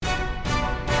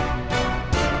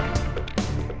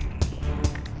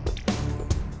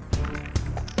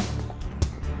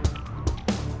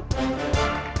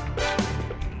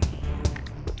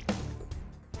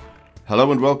Hello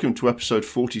and welcome to episode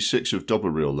 46 of Double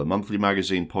Reel, the monthly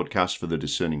magazine podcast for the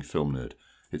discerning film nerd.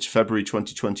 It's February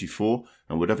 2024,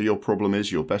 and whatever your problem is,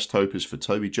 your best hope is for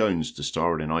Toby Jones to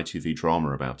star in an ITV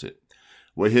drama about it.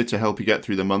 We're here to help you get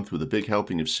through the month with a big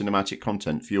helping of cinematic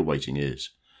content for your waiting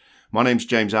ears. My name's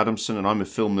James Adamson, and I'm a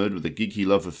film nerd with a geeky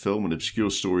love of film and obscure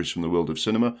stories from the world of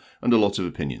cinema, and a lot of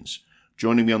opinions.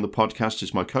 Joining me on the podcast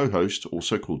is my co-host,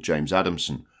 also called James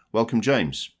Adamson. Welcome,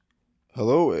 James.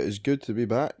 Hello, it is good to be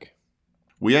back.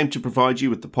 We aim to provide you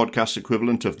with the podcast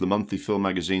equivalent of the monthly film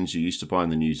magazines you used to buy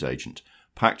in the newsagent,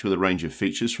 packed with a range of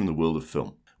features from the world of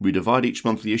film. We divide each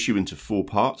monthly issue into 4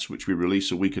 parts, which we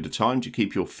release a week at a time to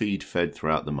keep your feed fed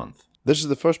throughout the month. This is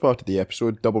the first part of the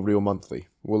episode, Double Reel Monthly.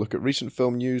 We'll look at recent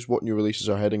film news, what new releases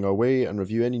are heading our way, and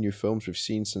review any new films we've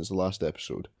seen since the last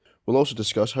episode. We'll also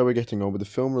discuss how we're getting on with the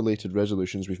film-related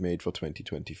resolutions we've made for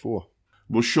 2024.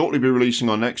 We'll shortly be releasing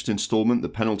our next instalment, the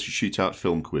Penalty Shootout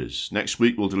Film Quiz. Next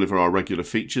week we'll deliver our regular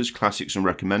features, Classics and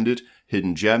Recommended,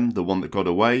 Hidden Gem, The One That Got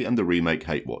Away, and the remake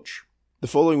Hate Watch. The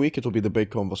following week it'll be the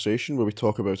Big Conversation, where we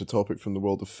talk about a topic from the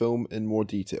world of film in more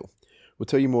detail. We'll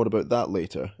tell you more about that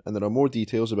later, and there are more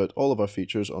details about all of our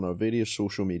features on our various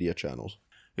social media channels.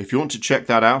 If you want to check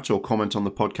that out or comment on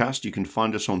the podcast, you can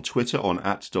find us on Twitter on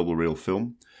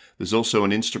 @DoubleReelFilm. There's also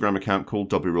an Instagram account called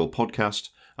Double Reel Podcast,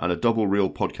 and a Double Reel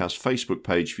Podcast Facebook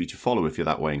page for you to follow if you're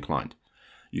that way inclined.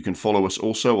 You can follow us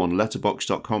also on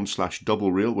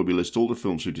letterboxd.com/doublereel, where we list all the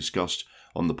films we discussed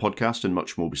on the podcast and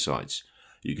much more besides.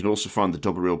 You can also find the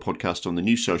Double Reel Podcast on the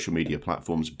new social media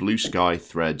platforms Blue Sky,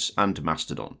 Threads, and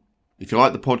Mastodon. If you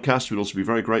like the podcast, we'd also be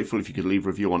very grateful if you could leave a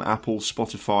review on Apple,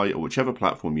 Spotify, or whichever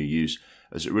platform you use,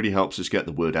 as it really helps us get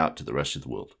the word out to the rest of the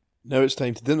world. Now it's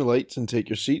time to dim the lights and take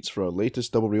your seats for our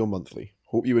latest Double Reel Monthly.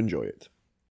 Hope you enjoy it.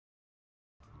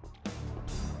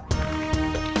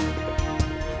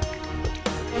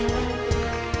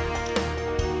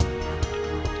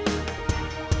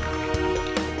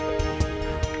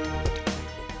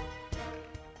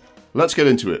 Let's get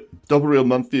into it. Double Reel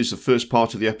Monthly is the first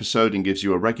part of the episode and gives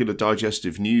you a regular digest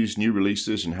of news, new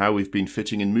releases, and how we've been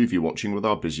fitting in movie watching with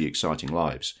our busy, exciting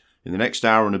lives. In the next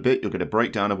hour and a bit, you'll get a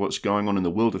breakdown of what's going on in the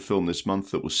world of film this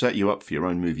month that will set you up for your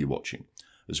own movie watching.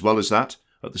 As well as that,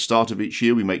 at the start of each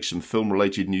year we make some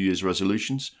film-related New Year's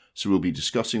resolutions, so we'll be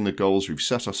discussing the goals we've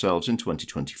set ourselves in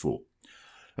 2024.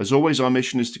 As always, our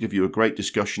mission is to give you a great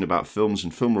discussion about films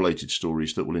and film-related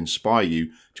stories that will inspire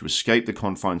you to escape the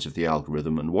confines of the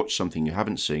algorithm and watch something you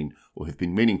haven't seen or have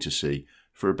been meaning to see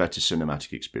for a better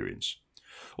cinematic experience.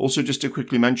 Also, just to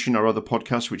quickly mention our other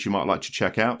podcasts which you might like to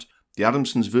check out. The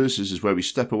Adamsons Versus is where we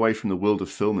step away from the world of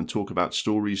film and talk about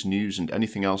stories, news, and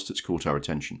anything else that's caught our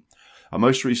attention. Our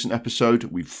most recent episode,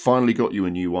 we've finally got you a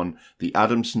new one. The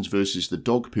Adamsons Versus the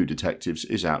Dog Poo Detectives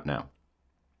is out now.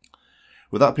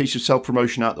 With that piece of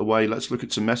self-promotion out the way, let's look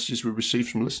at some messages we received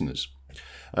from listeners.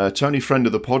 Tony, friend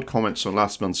of the pod, comments on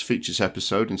last month's features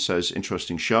episode and says,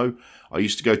 "Interesting show. I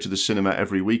used to go to the cinema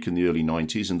every week in the early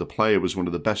 90s and The Player was one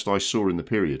of the best I saw in the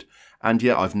period. And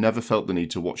yet I've never felt the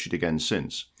need to watch it again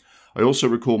since. I also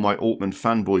recall my Altman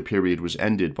fanboy period was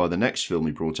ended by the next film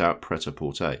he brought out,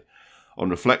 Pret-a-Porter. On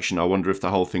reflection, I wonder if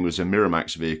the whole thing was a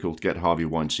Miramax vehicle to get Harvey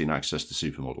Weinstein access to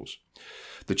supermodels."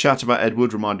 The chat about Ed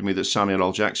Wood reminded me that Samuel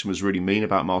L. Jackson was really mean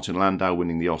about Martin Landau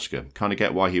winning the Oscar. Kind of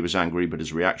get why he was angry, but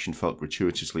his reaction felt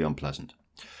gratuitously unpleasant.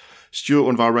 Stuart,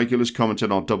 one of our regulars,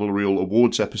 commented on Double Reel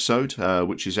Awards episode,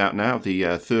 which is out now,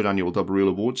 the third annual Double Reel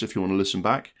Awards, if you want to listen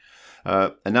back.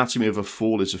 Anatomy of a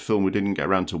Fall is a film we didn't get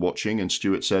around to watching, and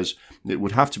Stuart says, "It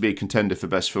would have to be a contender for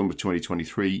Best Film of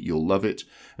 2023, you'll love it."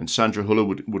 And Sandra Huller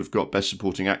would have got Best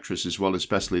Supporting Actress as well as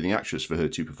Best Leading Actress for her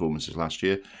 2 performances last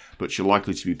year, but she're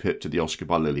likely to be pipped to the Oscar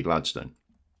by Lily Gladstone.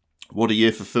 What a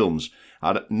year for films,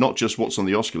 not just what's on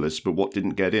the Oscar list, but what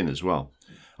didn't get in as well.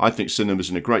 I think cinema's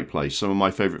in a great place. Some of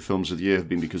my favourite films of the year have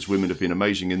been because women have been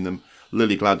amazing in them.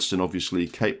 Lily Gladstone, obviously,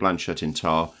 Cate Blanchett in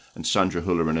Tar, and Sandra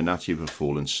Huller in Anatomy of a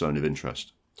Fall and Zone of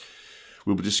Interest.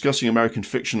 We'll be discussing American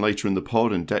Fiction later in the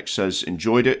pod, and Dex says,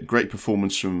 "Enjoyed it. Great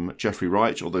performance from Jeffrey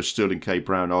Wright, although Sterling K.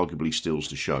 Brown arguably steals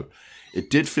the show. It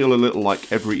did feel a little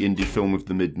like every indie film of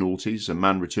the mid-noughties, a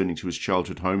man returning to his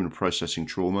childhood home and processing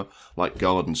trauma, like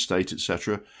Garden State,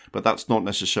 etc., but that's not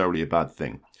necessarily a bad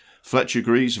thing. Fletcher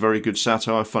agrees, very good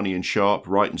satire, funny and sharp.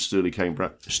 Wright and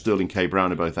Sterling K.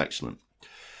 Brown are both excellent.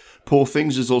 Poor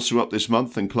Things is also up this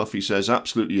month, and Cluffy says,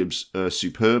 absolutely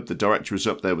superb. The director is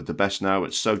up there with the best now.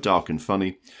 It's so dark and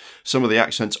funny. Some of the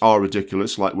accents are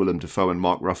ridiculous, like Willem Dafoe and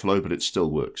Mark Ruffalo, but it still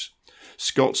works.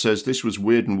 Scott says, this was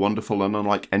weird and wonderful and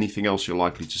unlike anything else you're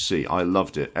likely to see. I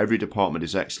loved it. Every department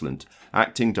is excellent.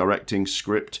 Acting, directing,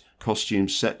 script,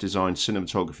 costumes, set design,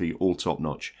 cinematography, all top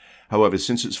notch. However,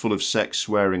 since it's full of sex,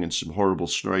 swearing and some horrible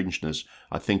strangeness,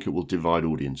 I think it will divide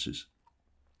audiences.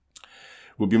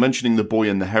 We'll be mentioning The Boy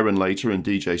and the Heron later, and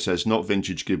DJ says not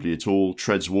vintage Ghibli at all,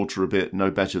 treads water a bit, no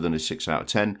better than a 6 out of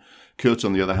 10. Kurt,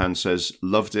 on the other hand, says,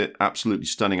 loved it, absolutely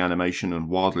stunning animation and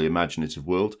wildly imaginative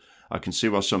world. I can see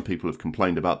why some people have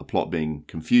complained about the plot being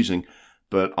confusing,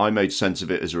 but I made sense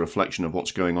of it as a reflection of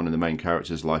what's going on in the main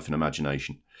character's life and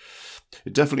imagination.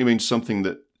 It definitely means something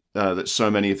that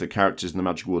so many of the characters in the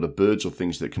magic world are birds or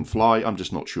things that can fly. I'm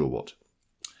just not sure what.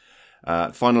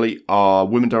 Finally, our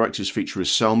women directors feature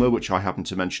is Selma, which I happened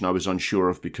to mention I was unsure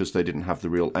of because they didn't have the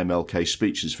real MLK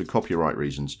speeches for copyright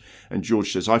reasons. And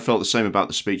George says, I felt the same about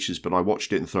the speeches, but I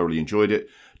watched it and thoroughly enjoyed it.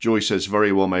 Joy says,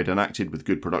 very well made and acted with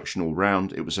good production all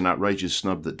round. It was an outrageous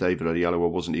snub that David Oyelowo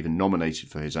wasn't even nominated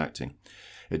for his acting.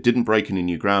 It didn't break any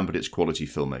new ground, but it's quality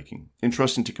filmmaking.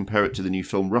 Interesting to compare it to the new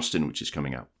film Rustin, which is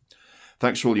coming out.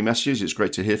 Thanks for all your messages. It's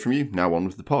great to hear from you. Now on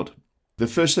with the pod. The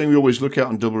first thing we always look at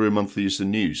on Double Reel Monthly is the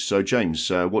news. So, James,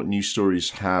 what news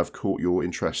stories have caught your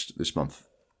interest this month?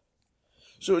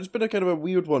 So it's been a kind of a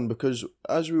weird one because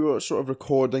as we were sort of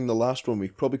recording the last one, we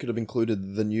probably could have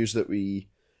included the news that we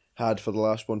had for the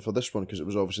last one for this one because it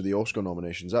was obviously the Oscar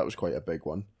nominations. That was quite a big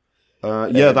one.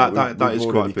 That is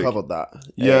quite big. Covered that.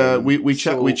 Yeah, we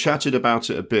chatted about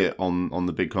it a bit on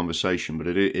the big conversation, but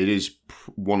it is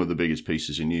one of the biggest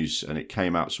pieces of news, and it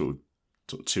came out sort of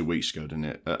 2 weeks ago, didn't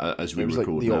it? As we record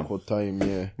like the awkward time,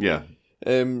 yeah. Yeah.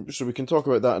 So we can talk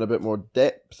about that in a bit more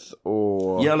depth,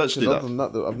 or yeah, let's do that. Other than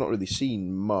that, I've not really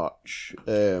seen much.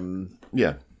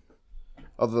 Yeah.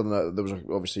 Other than that, there was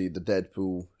obviously the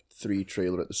Deadpool 3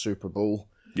 trailer at the Super Bowl.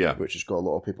 Yeah. Which has got a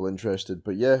lot of people interested.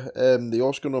 But yeah, the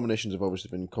Oscar nominations have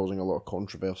obviously been causing a lot of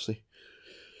controversy.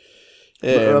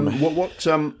 I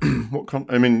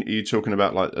mean, are you talking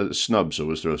about like snubs, or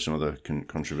was there some other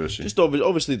controversy? Just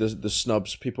obviously the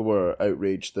snubs. People were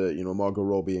outraged that Margot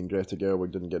Robbie and Greta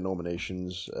Gerwig didn't get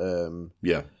nominations.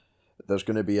 Yeah, there's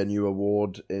going to be a new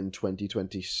award in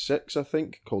 2026, I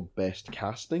think, called Best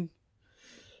Casting.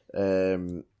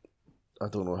 I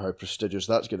don't know how prestigious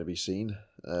that's going to be seen.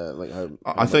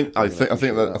 I think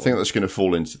that's going to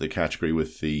fall into the category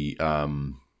with the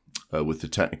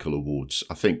technical awards.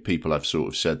 I think people have sort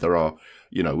of said there are,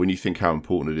 when you think how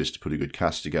important it is to put a good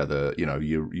cast together,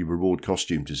 you reward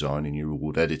costume design and you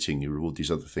reward editing, you reward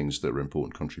these other things that are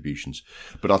important contributions.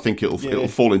 But I think it'll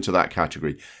fall into that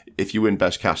category. If you win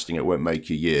best casting, it won't make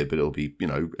your year, but it'll be,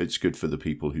 it's good for the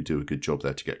people who do a good job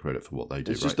there to get credit for what they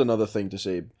do. It's just another thing to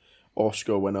say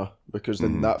Oscar winner, because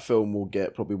then that film will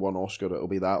get probably one Oscar. It'll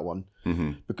be that one,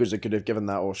 because they could have given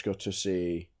that Oscar to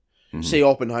say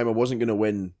Oppenheimer wasn't going to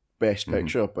win Best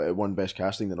Picture, but it won Best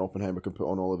Casting, then Oppenheimer can put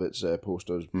on all of its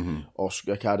posters,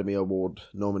 Oscar Academy Award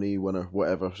nominee, winner,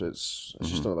 whatever. So it's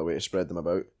just another way to spread them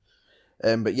about.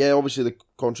 But yeah, obviously the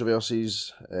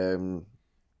controversies.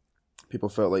 People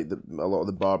felt like a lot of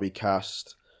the Barbie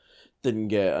cast didn't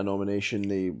get a nomination.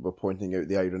 They were pointing out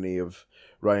the irony of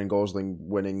Ryan Gosling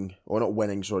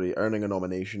earning a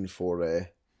nomination for a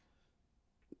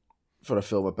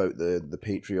film about the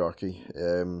patriarchy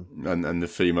and the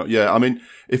female. Yeah, I mean,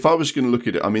 if I was going to look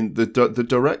at it, I mean, the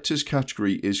director's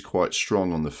category is quite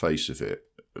strong on the face of it,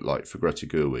 like for Greta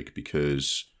Gerwig,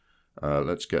 because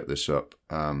let's get this up.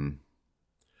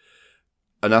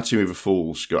 Anatomy of a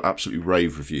Fool's got absolutely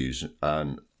rave reviews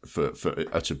and for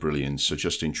utter brilliance. So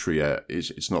Justine Triet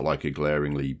it's not like a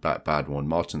glaringly bad one.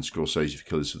 Martin Scorsese for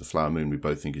Killers of the Flower Moon we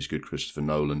both think is good. Christopher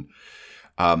Nolan.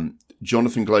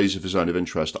 Jonathan Glazer for Zone of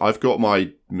Interest. I've got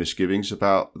my misgivings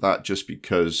about that just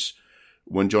because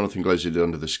when Jonathan Glazer did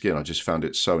Under the Skin, I just found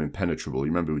it so impenetrable.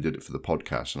 You remember we did it for the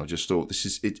podcast, and I just thought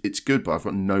it's good, but I've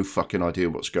got no fucking idea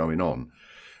what's going on.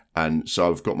 And so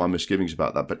I've got my misgivings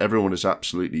about that. But everyone has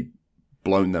absolutely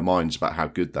blown their minds about how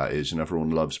good that is, and everyone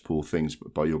loves Poor Things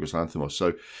by Yorgos Lanthimos.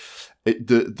 So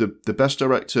the best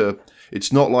director,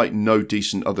 it's not like no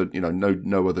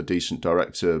other decent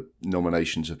director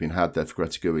nominations have been had there for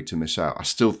Greta Gerwig to miss out. I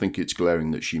still think it's glaring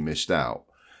that she missed out.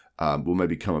 We'll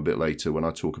maybe come a bit later when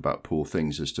I talk about Poor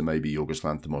Things as to maybe Yorgos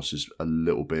Lanthimos is a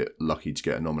little bit lucky to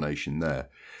get a nomination there.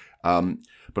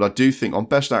 But I do think on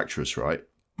Best Actress, right,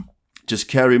 does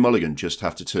Carey Mulligan just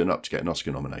have to turn up to get an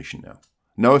Oscar nomination now?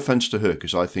 No offense to her,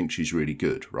 because I think she's really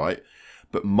good, right?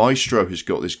 But Maestro has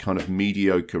got this kind of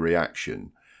mediocre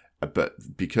reaction, but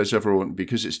because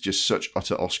it's just such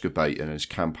utter Oscar bait and has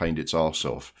campaigned its arse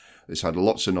off, it's had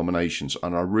lots of nominations,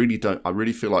 and I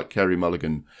really feel like Carey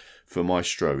Mulligan for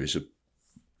Maestro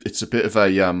it's a bit of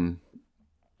a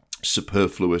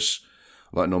superfluous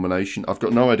like nomination. I've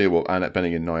got no idea what Annette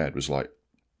Bening in Naiad was like,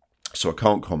 so I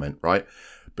can't comment, right?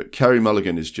 But Carey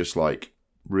Mulligan is just like,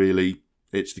 really,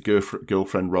 it's the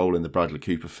girlfriend role in the Bradley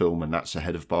Cooper film, and that's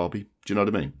ahead of Barbie. Do you know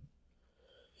what I mean?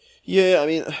 Yeah, I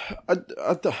mean, I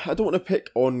don't want to pick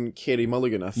on Carey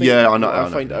Mulligan. I think what I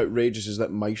find outrageous is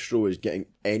that Maestro is getting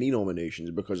any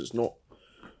nominations because it's not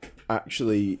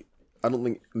actually. I don't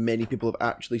think many people have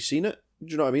actually seen it.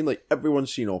 Do you know what I mean? Like,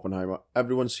 everyone's seen Oppenheimer,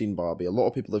 everyone's seen Barbie, a lot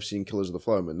of people have seen Killers of the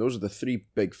Flower Moon. Those are the three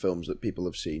big films that people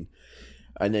have seen.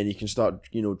 And then you can start,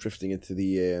 drifting into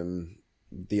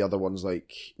the other ones,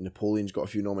 like Napoleon's got a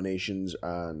few nominations,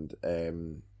 and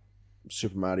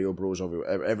Super Mario Bros.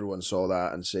 Everyone saw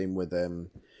that, and same with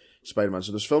Spider-Man.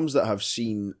 So there's films that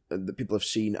that people have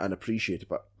seen and appreciated,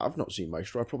 but I've not seen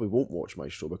Maestro. I probably won't watch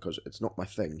Maestro because it's not my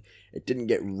thing. It didn't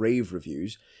get rave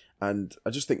reviews, and I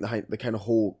just think the kind of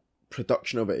whole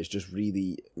production of it is just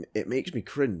really, it makes me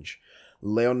cringe.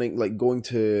 Learning, like going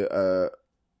to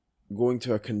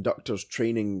a conductor's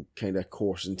training kind of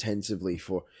course intensively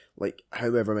for like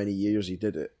however many years he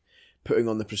did it, putting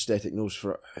on the prosthetic nose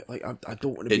for, like, I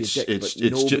don't want to be a dick, but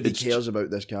nobody cares about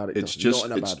this character. It's just,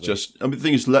 not in a bad way. I mean, the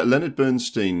thing is, Leonard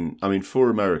Bernstein, I mean, for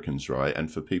Americans, right, and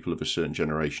for people of a certain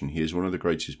generation, he is one of the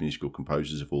greatest musical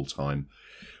composers of all time.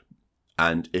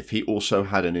 And if he also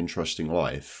had an interesting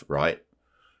life, right,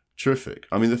 terrific.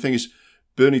 I mean, the thing is,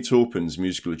 Bernie Taupin's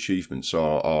musical achievements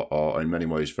are in many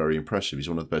ways very impressive. He's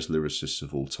one of the best lyricists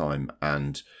of all time,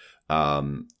 and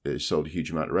he sold a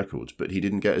huge amount of records. But he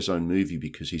didn't get his own movie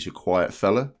because he's a quiet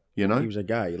fella, He was a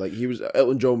guy. Like,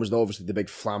 Elton John was obviously the big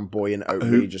flamboyant,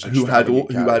 outrageous, who had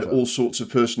all sorts of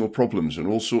personal problems and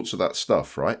all sorts of that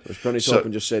stuff, right? Bernie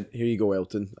Taupin just said, "Here you go,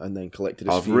 Elton," and then collected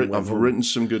his fee. I've written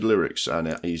some good lyrics,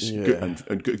 and he's good,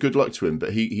 and good luck to him.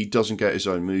 But he doesn't get his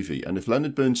own movie. And if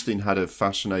Leonard Bernstein had a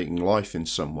fascinating life in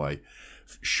some way,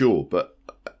 sure. But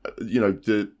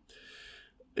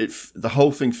the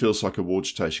whole thing feels like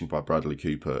awards chasing by Bradley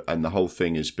Cooper, and the whole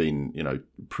thing has been,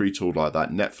 pre-tooled like that.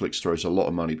 Netflix throws a lot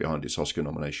of money behind its Oscar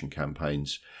nomination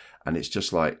campaigns, and it's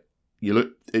just like,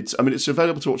 it's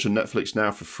available to watch on Netflix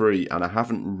now for free, and I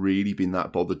haven't really been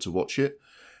that bothered to watch it.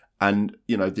 And,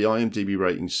 the IMDb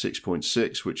rating's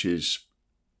 6.6, which is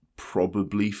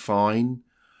probably fine.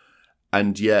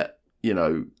 And yet,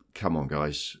 come on,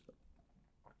 guys.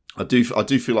 I do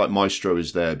feel like Maestro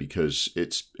is there because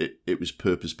it was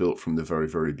purpose built from the very,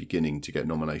 very beginning to get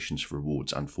nominations for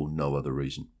awards and for no other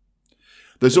reason.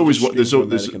 There's always one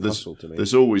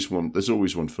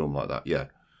film like that. Yeah,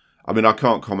 I mean, I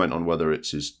can't comment on whether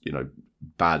it's as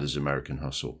bad as American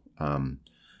Hustle,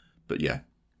 but yeah,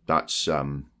 that's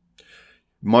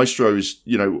Maestro is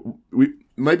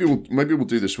Maybe we'll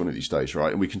do this one of these days,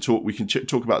 right? And we can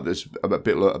talk about this a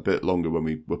bit longer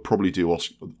when we'll probably do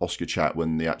Oscar chat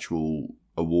when the actual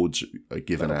awards are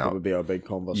given out. That would be our big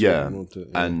conversation.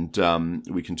 Yeah. And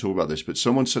we can talk about this. But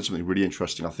someone said something really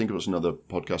interesting. I think it was another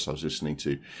podcast I was listening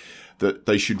to, that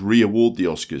they should re-award the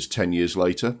Oscars 10 years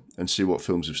later and see what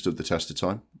films have stood the test of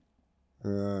time.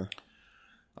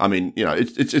 I mean, I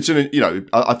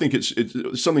think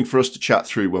it's something for us to chat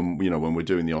through when we're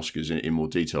doing the Oscars in more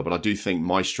detail. But I do think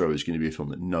Maestro is going to be a film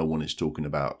that no one is talking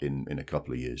about in a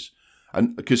couple of years.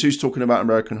 And because who's talking about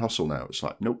American Hustle now? It's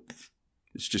like, nope,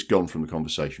 it's just gone from the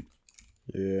conversation.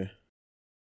 Yeah.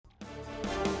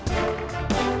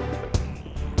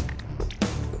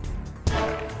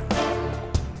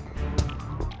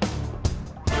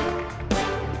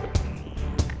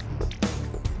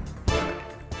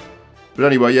 But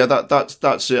anyway, yeah,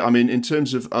 that's it. I mean, in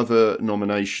terms of other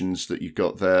nominations that you've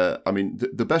got there, I mean,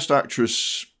 the best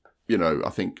actress, I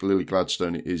think Lily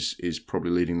Gladstone is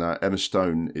probably leading that. Emma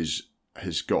Stone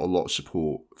has got a lot of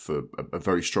support for a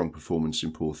very strong performance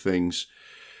in Poor Things.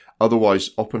 Otherwise,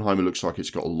 Oppenheimer looks like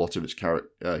it's got a lot of its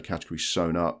categories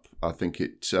sewn up. I think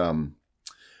the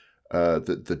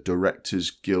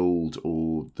Directors Guild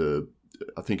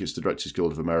I think it's the Directors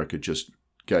Guild of America just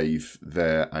gave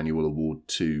their annual award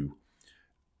to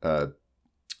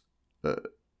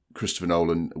Christopher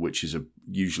Nolan, which is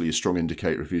usually a strong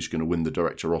indicator of who's going to win the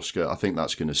director Oscar. I think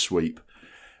that's going to sweep.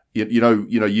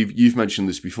 You've mentioned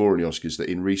this before in the Oscars that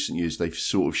in recent years they've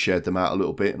sort of shared them out a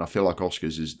little bit, and I feel like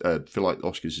Oscars is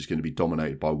going to be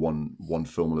dominated by one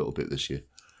film a little bit this year.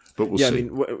 But we'll see. I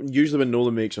mean, usually when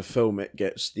Nolan makes a film, it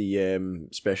gets the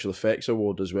special effects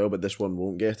award as well, but this one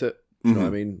won't get it. You know what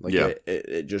I mean? Like, yeah.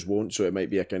 It just won't. So it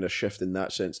might be a kind of shift in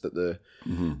that sense that the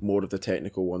more of the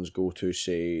technical ones go to,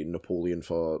 say, Napoleon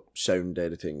for sound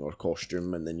editing or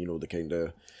costume, and then the kind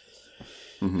of.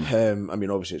 I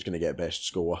mean, obviously, it's going to get best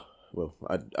score. Well,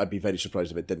 I'd be very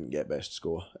surprised if it didn't get best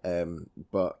score.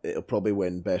 But it'll probably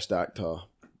win best actor,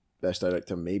 best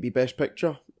director, maybe best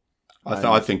picture.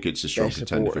 I think it's a strong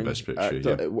contender for best picture. Actor,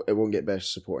 yeah. It won't get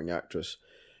best supporting actress.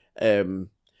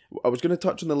 I was going to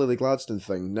touch on the Lily Gladstone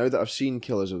thing. Now that I've seen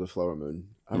Killers of the Flower Moon,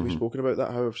 have we spoken about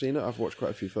that? How I've seen it? I've watched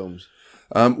quite a few films.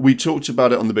 We talked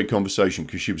about it on the big conversation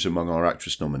because she was among our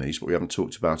actress nominees, but we haven't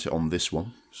talked about it on this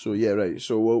one. So yeah, right.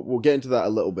 So we'll get into that a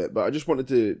little bit, but I just wanted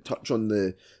to touch on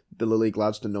the Lily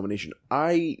Gladstone nomination.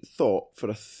 I thought for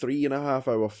a 3.5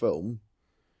 hour film,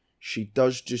 she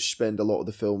does just spend a lot of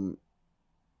the film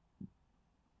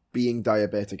being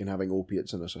diabetic and having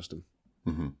opiates in her system.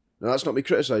 Mm-hmm. Now that's not me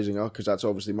criticising her, because that's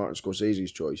obviously Martin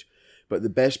Scorsese's choice. But the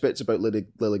best bits about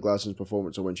Lily Gladstone's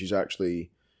performance are when she's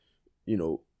actually, you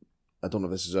know, I don't know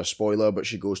if this is a spoiler, but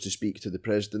she goes to speak to the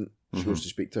president. She goes to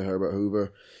speak to Herbert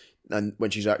Hoover. And when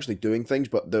she's actually doing things,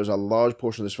 but there's a large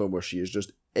portion of this film where she is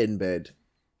just in bed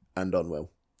and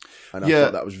unwell. And I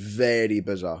thought that was very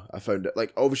bizarre. I found it,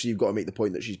 like, obviously you've got to make the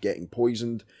point that she's getting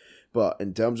poisoned, but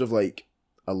in terms of, like,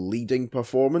 a leading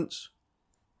performance,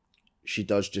 she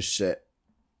does just sit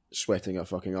sweating her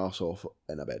fucking arse off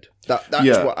in a bed. That's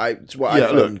what I found.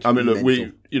 Look, I mean, look,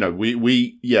 mental.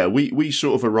 we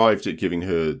sort of arrived at giving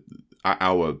her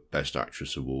our Best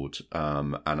Actress award,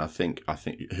 and I think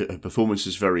her performance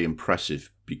is very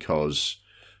impressive because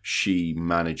she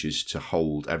manages to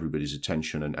hold everybody's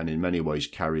attention and in many ways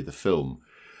carry the film.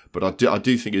 But I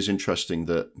do think it's interesting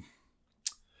that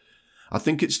I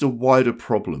think it's the wider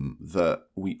problem that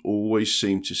we always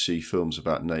seem to see films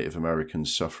about Native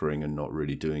Americans suffering and not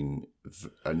really being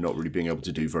able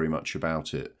to do very much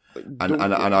about it. I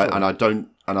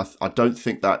don't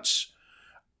think that's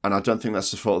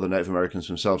the fault of the Native Americans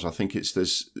themselves. I think it's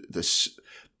this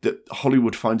that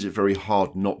Hollywood finds it very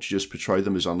hard not to just portray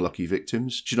them as unlucky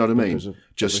victims. Do you know what I mean?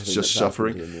 Just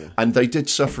suffering, and they did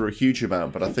suffer a huge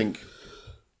amount. But I think,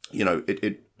 you know,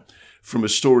 it from a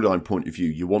storyline point of view,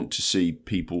 you want to see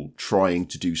people trying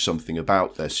to do something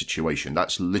about their situation.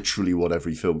 That's literally what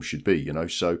every film should be, you know.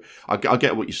 So I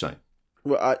get what you're saying.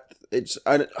 Well,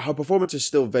 her performance is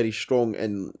still very strong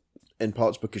in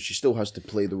parts because she still has to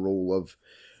play the role of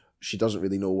she doesn't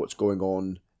really know what's going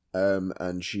on,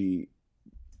 and she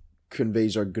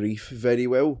conveys her grief very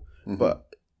well.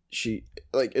 But she,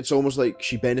 like, it's almost like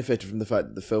she benefited from the fact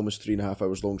that the film is 3.5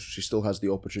 hours long, so she still has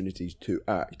the opportunities to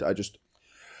act. I know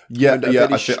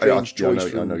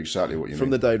exactly what you mean. From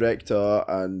the director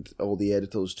and all the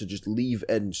editors to just leave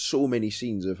in so many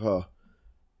scenes of her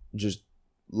just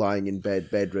lying in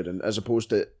bed, bedridden, as opposed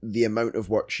to the amount of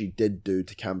work she did do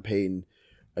to campaign,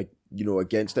 you know,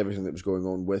 against everything that was going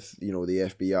on with, you know, the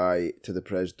FBI, to the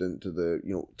president, to the,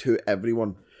 you know, to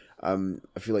everyone. I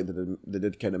feel like they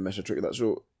did kind of miss a trick of that.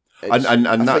 So,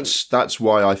 that's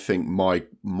why I think my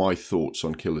thoughts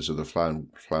on Killers of the Flower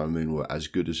Moon were as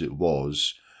good as it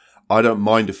was. I don't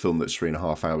mind a film that's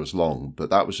 3.5 hours long, but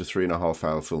that was a 3.5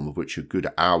 hour film of which a good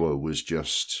hour was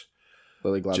just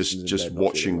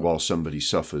watching while somebody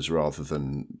suffers rather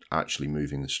than actually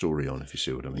moving the story on, if you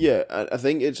see what I mean. Yeah, I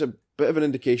think it's a bit of an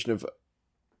indication of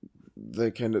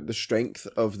the strength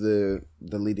of the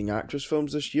leading actress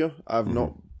films this year. I've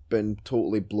not been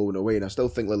totally blown away, and I still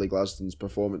think Lily Gladstone's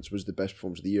performance was the best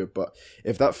performance of the year, but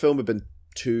if that film had been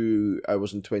 2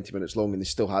 hours and 20 minutes long and they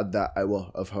still had that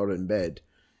hour of her in bed,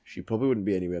 she probably wouldn't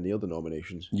be anywhere near the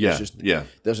nominations.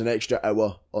 There's an extra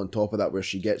hour on top of that where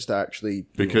she gets to actually.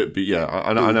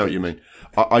 I know what you mean.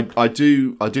 I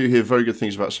do hear very good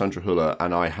things about Sandra Hüller,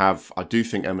 and I do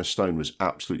think Emma Stone was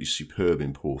absolutely superb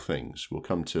in Poor Things. We'll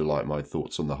come to like my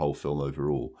thoughts on the whole film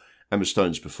overall. Emma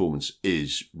Stone's performance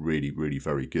is really, really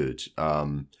very good.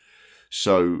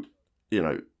 So you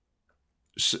know,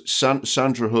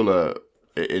 Sandra Hüller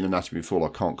in Anatomy of a Fall I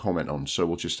can't comment on, so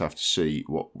we'll just have to see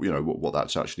what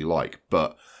that's actually like.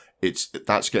 But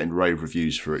that's getting rave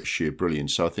reviews for its sheer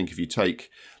brilliance. So I think if you take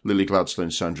Lily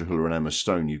Gladstone, Sandra Hüller, and Emma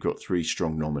Stone, you've got 3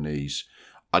 strong nominees.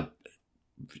 But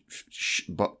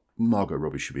Margot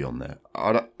Robbie should be on there.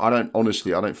 I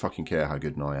don't fucking care how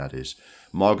good Nyad is.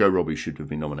 Margot Robbie should have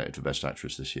been nominated for Best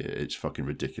Actress this year. It's fucking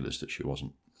ridiculous that she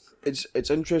wasn't. It's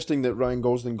interesting that Ryan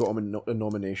Gosling got him a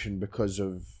nomination because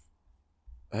of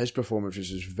his performance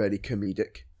is very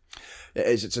comedic.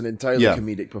 It's an entirely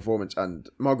comedic performance, and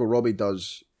Margot Robbie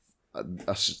does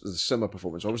a similar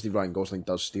performance. Obviously, Ryan Gosling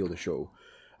does steal the show,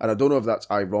 and I don't know if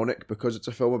that's ironic because it's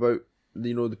a film about,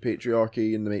 you know, the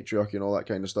patriarchy and the matriarchy and all that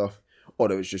kind of stuff, or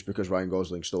if it's just because Ryan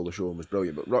Gosling stole the show and was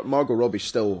brilliant. But Margot Robbie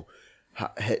still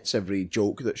hits every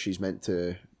joke that she's meant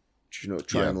to, you know,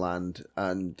 try and land,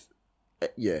 and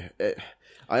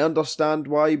I understand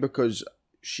why, because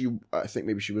I think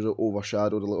maybe she was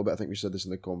overshadowed a little bit. I think we said this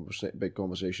in the big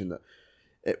conversation that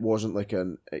it wasn't like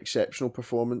an exceptional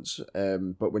performance.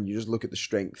 But when you just look at the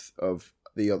strength of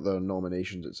the other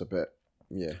nominations, it's a bit,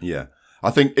 Yeah. I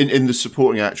think in the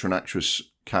supporting actor and actress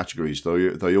categories,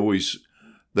 though, they always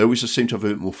they always seem to have a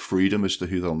bit more freedom as to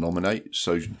who they'll nominate.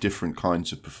 So different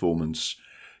kinds of performance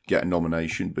get a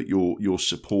nomination, but your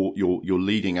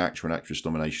leading actor and actress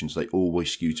nominations, they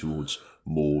always skew towards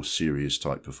more serious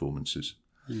type performances.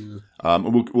 Yeah.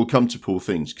 And we'll come to Poor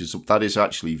Things, because that is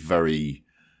actually very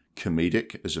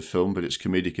comedic as a film, but it's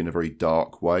comedic in a very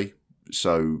dark way.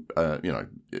 So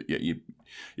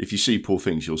if you see Poor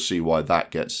Things, you'll see why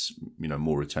that gets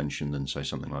more attention than say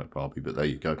something like Barbie. But there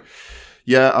you go.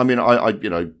 Yeah, I mean,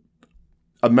 I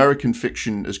American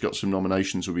Fiction has got some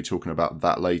nominations. We'll be talking about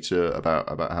that later,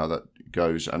 about how that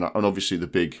goes, and obviously the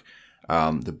big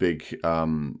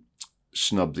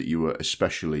snub that you were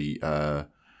especially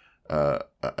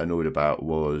annoyed about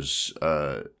was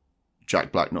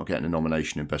Jack Black not getting a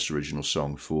nomination in Best Original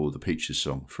Song for the Peaches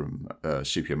song from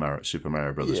Super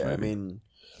Mario Brothers. Yeah, movie. I mean,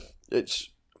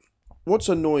 what's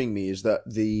annoying me is that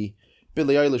the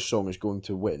Billie Eilish song is going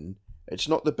to win. It's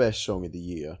not the best song of the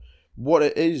year. What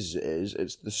it is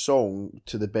it's the song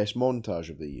to the best montage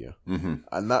of the year. Mm-hmm.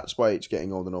 And that's why it's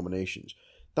getting all the nominations.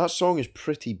 That song is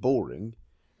pretty boring,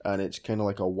 and it's kind of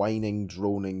like a whining,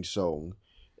 droning song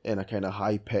in a kind of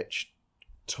high-pitched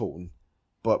tone.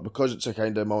 But because it's a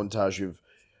kind of montage of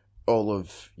all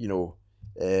of,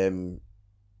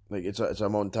 like it's a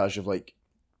montage of like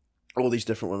all these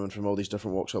different women from all these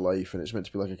different walks of life, and it's meant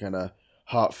to be like a kind of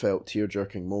heartfelt,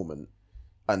 tear-jerking moment,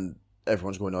 and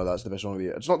everyone's going, "Oh, that's the best song of the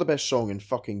year." It's not the best song in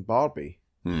fucking Barbie.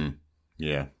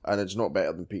 Yeah. And it's not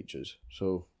better than Peaches.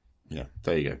 So Yeah,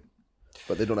 there you go.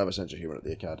 But they don't have a sense of humour at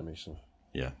the Academy, so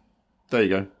yeah, there you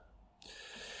go.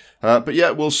 But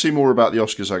yeah, we'll see more about the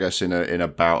Oscars, I guess, in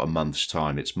about a month's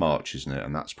time. It's March, isn't it?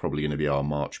 And that's probably going to be our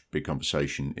March big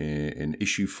conversation in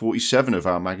issue 47 of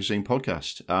our magazine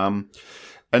podcast.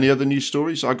 Any other news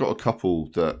stories? I got a couple.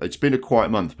 It's been a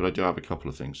quiet month, but I do have a couple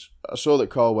of things. I saw that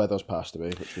Carl Weathers passed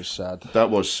away, which was sad.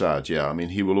 That was sad, yeah. I mean,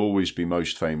 he will always be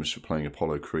most famous for playing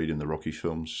Apollo Creed in the Rocky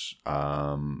films.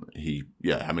 He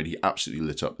absolutely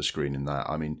lit up the screen in that.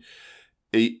 I mean,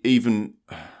 even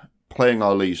playing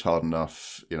Ali's hard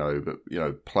enough,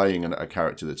 but playing a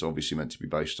character that's obviously meant to be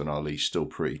based on Ali, still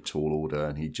pretty tall order,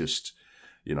 and he just,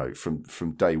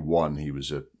 from day one, he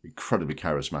was an incredibly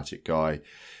charismatic guy.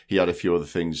 He had a few other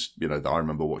things, that I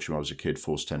remember watching when I was a kid,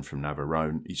 Force 10 from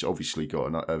Navarone. He's obviously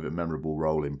got a memorable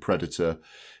role in Predator.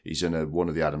 He's in one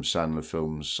of the Adam Sandler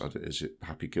films. Is it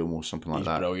Happy Gilmore, something like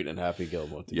that? He's brilliant in Happy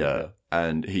Gilmore. Yeah,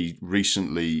 and he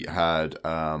recently had,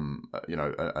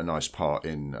 a nice part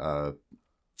in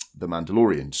The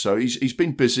Mandalorian. So he's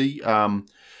been busy.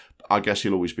 I guess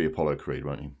he'll always be Apollo Creed,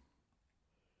 won't he?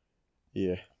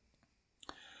 Yeah.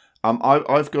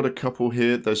 I've got a couple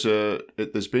here. There's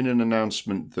been an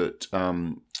announcement that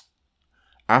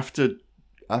after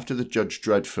the Judge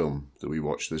Dredd film that we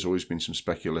watched, there's always been some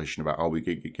speculation about, are we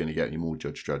going to get any more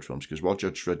Judge Dredd films? Because while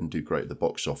Judge Dredd didn't do great at the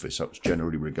box office, that was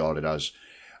generally regarded as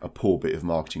a poor bit of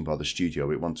marketing by the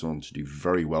studio. It went on to do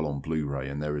very well on Blu-ray,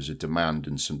 and there is a demand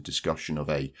and some discussion of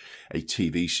a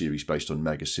TV series based on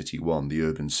Mega City 1, the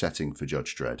urban setting for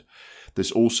Judge Dredd.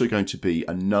 There's also going to be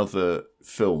another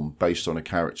film based on a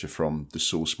character from the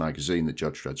Source magazine that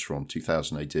Judge Dredd's from,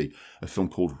 2000 AD, a film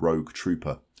called Rogue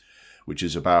Trooper, which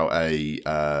is about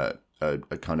a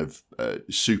kind of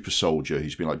super soldier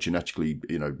who's been like genetically,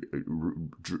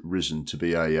 risen to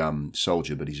be a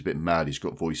soldier, but he's a bit mad. He's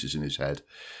got voices in his head.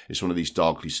 It's one of these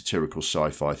darkly satirical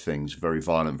sci-fi things, very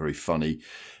violent, very funny.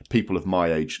 People of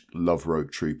my age love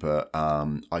Rogue Trooper.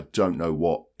 I don't know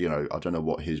what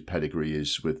his pedigree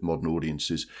is with modern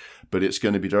audiences, but it's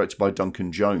going to be directed by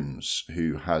Duncan Jones,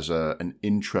 who has an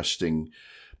interesting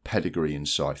pedigree in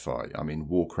sci-fi. I mean,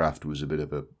 Warcraft was a bit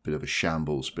of a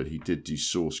shambles, but he did do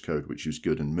Source Code, which was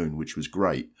good, and Moon, which was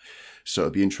great. So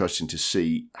it'd be interesting to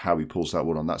see how he pulls that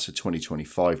one on. That's a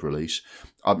 2025 release.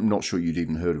 I'm not sure you'd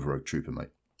even heard of Rogue Trooper, mate.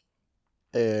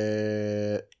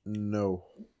 No.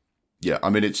 Yeah, I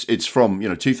mean, it's from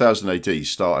 2000 AD.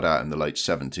 Started out in the late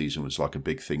 70s and was like a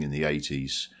big thing in the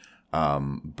 80s.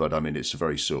 But I mean, it's a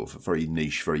very sort of very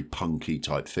niche, very punky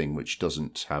type thing, which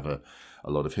doesn't have a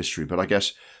lot of history. But I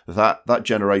guess that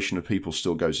generation of people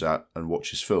still goes out and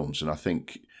watches films. And I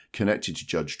think connected to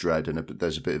Judge Dredd, and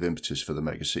there's a bit of impetus for the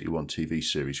Mega City 1 TV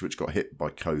series, which got hit by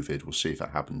COVID. We'll see if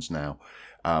that happens now.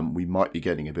 We might be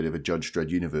getting a bit of a Judge Dredd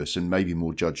universe and maybe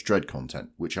more Judge Dredd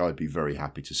content, which I'd be very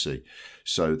happy to see.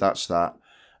 So that's that.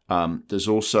 There's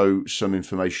also some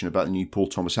information about the new Paul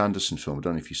Thomas Anderson film. I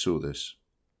don't know if you saw this.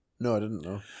 No, I didn't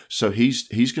know. So he's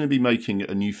going to be making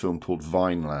a new film called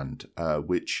Vineland,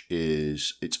 which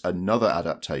it's another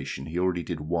adaptation. He already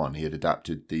did one. He had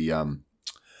adapted the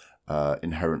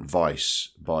Inherent Vice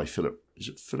by Philip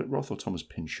Roth or Thomas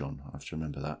Pynchon? I have to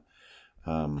remember that.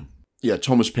 Yeah,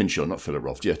 Thomas Pynchon, not Philip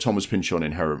Roth. Yeah, Thomas Pynchon,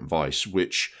 Inherent Vice,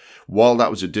 which, while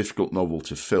that was a difficult novel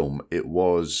to film, it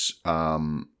was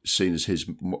seen as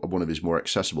one of his more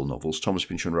accessible novels. Thomas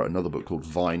Pynchon wrote another book called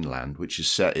Vineland, which is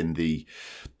set in the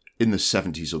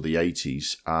 70s or the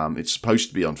 80s. It's supposed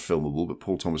to be unfilmable, but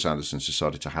Paul Thomas Anderson's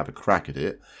decided to have a crack at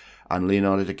it, and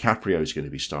Leonardo DiCaprio is going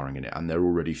to be starring in it, and they're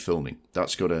already filming.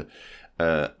 That's got a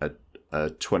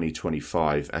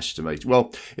 2025 estimate.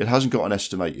 Well, it hasn't got an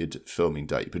estimated filming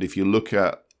date, but if you look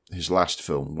at his last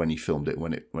film, when he filmed it,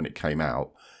 when it came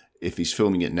out, if he's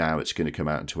filming it now, it's going to come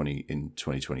out in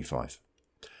 2025.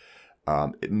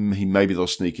 Maybe they'll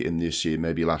sneak it in this year.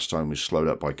 Maybe last time was slowed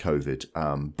up by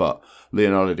COVID. But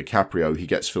Leonardo DiCaprio, he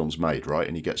gets films made, right?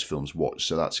 And he gets films watched.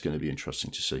 So that's going to be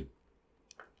interesting to see.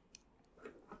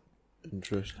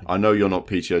 Interesting. I know you're not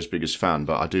PTO's biggest fan,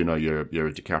 but I do know you're a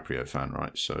DiCaprio fan,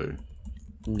 right? So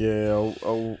yeah,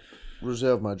 I'll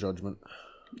reserve my judgment.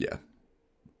 Yeah.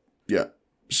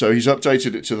 So he's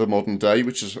updated it to the modern day,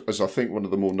 which is I think one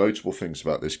of the more notable things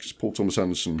about this, because Paul Thomas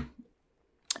Anderson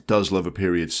does love a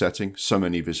period setting. So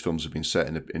many of his films have been set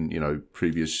in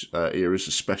previous eras,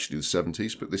 especially the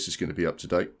 70s, but this is going to be up to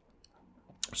date.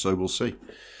 So we'll see.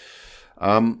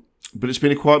 But it's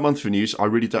been a quiet month for news. I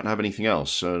really don't have anything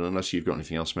else. So unless you've got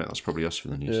anything else, mate, that's probably us for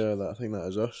the news. Yeah, I think that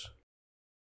is us.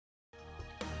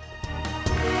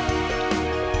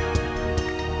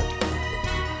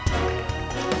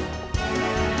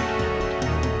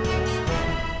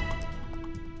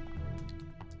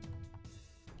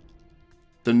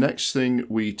 The next thing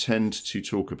we tend to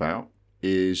talk about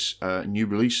is new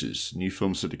releases, new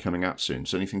films that are coming out soon.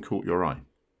 So anything caught your eye?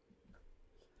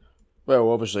 Well,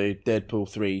 obviously, Deadpool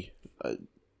 3,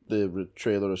 the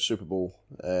trailer of Super Bowl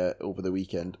over the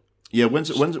weekend. Yeah, when's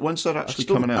that actually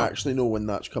coming out? I don't actually know when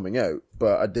that's coming out,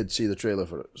 but I did see the trailer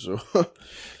for it. So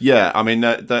yeah, I mean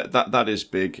that is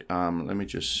big. Let me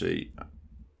just see.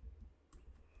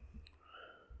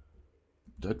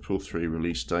 Deadpool 3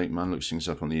 release date. Man looks things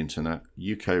up on the internet.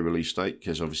 UK release date,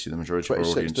 because obviously the majority of our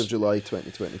audience. 26th of July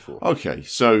 2024. Okay,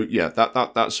 so yeah,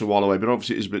 that's a while away, but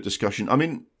obviously it's a bit of discussion. I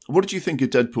mean, what did you think of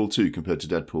Deadpool 2 compared to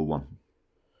Deadpool 1?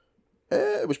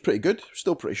 It was pretty good.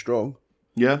 Still pretty strong.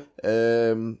 Yeah.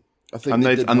 I think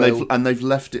they've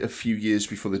left it a few years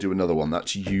before they do another one.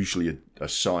 That's usually a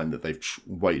sign that they've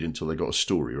waited until they got a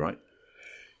story, right?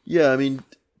 Yeah, I mean,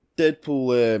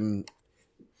 Deadpool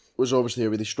was obviously a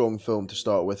really strong film to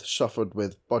start with. Suffered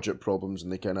with budget problems,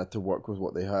 and they kind of had to work with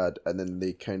what they had. And then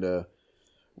they kind of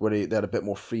they had a bit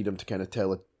more freedom to kind of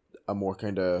tell a more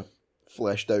kind of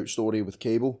fleshed out story with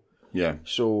Cable. Yeah.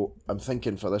 So I'm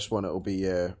thinking for this one it'll be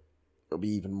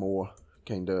even more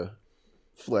kind of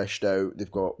fleshed out. They've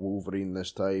got Wolverine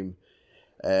this time.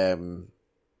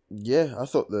 Yeah, I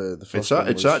thought the first one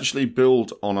it's actually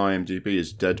billed on IMDb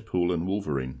as Deadpool and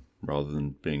Wolverine rather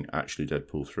than being actually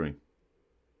Deadpool 3.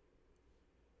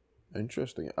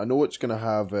 Interesting. I know it's going to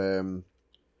have a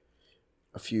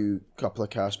couple of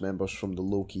cast members from the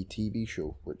Loki TV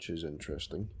show, which is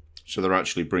interesting. So they're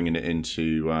actually bringing it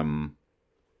into...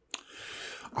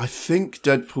 I think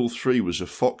Deadpool 3 was a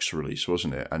Fox release,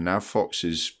 wasn't it? And now Fox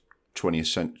is 20th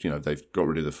century... they've got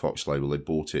rid of the Fox label. They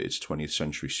bought it. It's 20th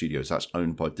Century Studios. That's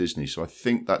owned by Disney. So I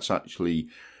think that's actually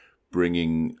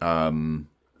bringing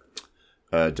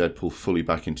Deadpool fully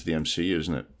back into the MCU,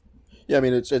 isn't it? Yeah, I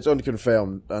mean, it's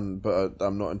unconfirmed, but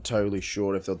I'm not entirely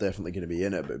sure if they're definitely going to be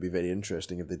in it, but it'd be very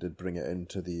interesting if they did bring it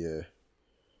into the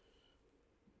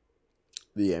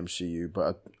MCU,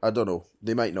 but I don't know.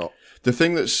 They might not. The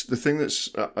thing that's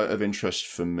of interest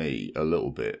for me a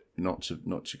little bit, not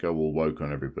to go all woke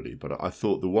on everybody, but I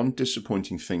thought the one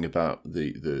disappointing thing about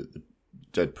the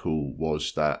Deadpool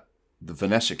was that the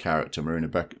Vanessa character, Marina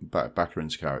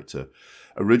Baccarin's character,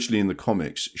 originally in the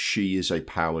comics, she is a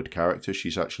powered character.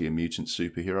 She's actually a mutant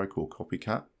superhero called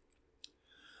Copycat.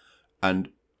 And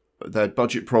they had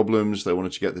budget problems. They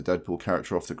wanted to get the Deadpool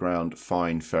character off the ground.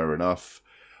 Fine, fair enough.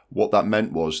 What that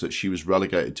meant was that she was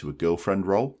relegated to a girlfriend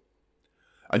role.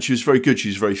 And she was very good.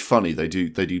 She's very funny. They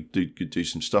do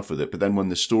some stuff with it. But then when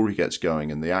the story gets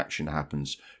going and the action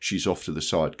happens, she's off to the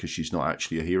side because she's not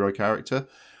actually a hero character.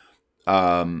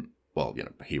 Powered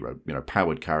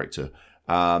character.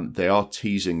 They are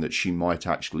teasing that she might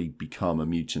actually become a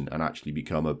mutant and actually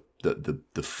become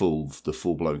the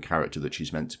full blown character that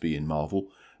she's meant to be in Marvel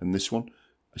in this one.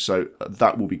 So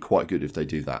that will be quite good if they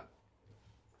do that.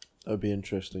 That'd be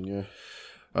interesting, yeah.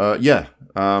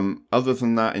 Other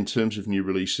than that, in terms of new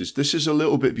releases, this is a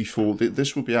little bit before.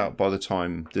 This will be out by the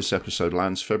time this episode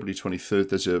lands, February 23rd.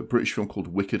 There's a British film called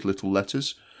Wicked Little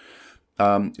Letters.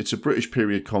 It's a British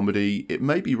period comedy. It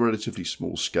may be relatively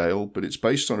small scale, but it's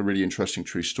based on a really interesting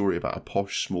true story about a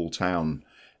posh small town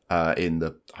in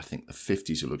I think the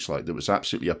 50s, it looks like, that was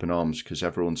absolutely up in arms because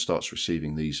everyone starts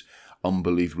receiving these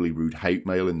unbelievably rude hate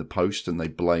mail in the post, and they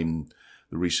blame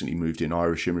the recently moved in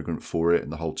Irish immigrant for it,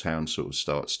 and the whole town sort of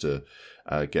starts to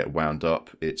get wound up.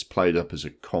 It's played up as a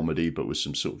comedy, but with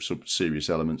some sort of serious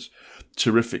elements.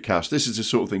 Terrific cast. This is the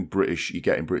sort of thing you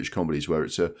get in British comedies where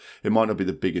it might not be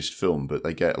the biggest film, but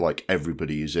they get like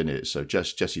everybody is in it. So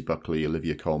Jessie Buckley,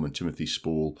 Olivia Colman, Timothy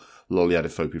Spall, Lolly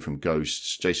Adefope from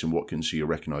Ghosts, Jason Watkins, who you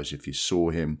recognise if you saw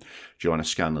him, Joanna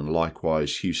Scanlon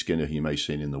likewise, Hugh Skinner, who you may have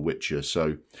seen in The Witcher.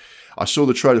 So I saw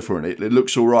the trailer for it. It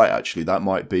looks all right, actually. That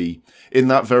might be, in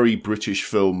that very British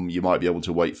film, you might be able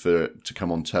to wait for it to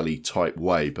come on telly type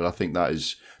way. But I think that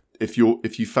is, if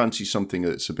you fancy something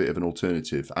that's a bit of an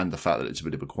alternative, and the fact that it's a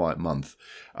bit of a quiet month,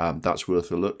 that's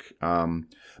worth a look.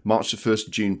 March the 1st,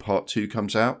 June Part 2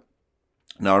 comes out.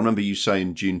 Now, I remember you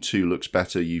saying June 2 looks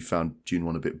better. You found June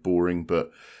 1 a bit boring,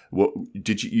 but what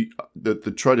did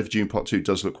the trailer for June Part 2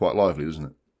 does look quite lively, doesn't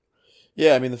it?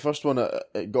 Yeah, I mean, the first one,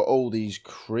 it got all these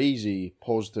crazy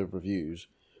positive reviews,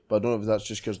 but I don't know if that's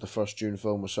just because the first June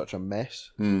film was such a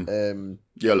mess.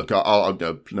 Yeah, look, I'll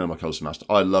know my colours master.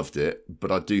 I loved it,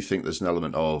 but I do think there's an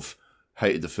element of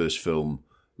hated the first film,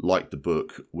 liked the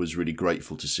book, was really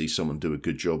grateful to see someone do a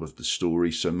good job of the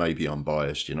story, so maybe I'm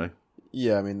biased, you know?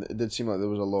 Yeah, I mean, it did seem like there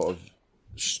was a lot of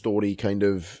story kind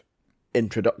of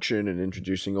introduction and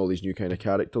introducing all these new kind of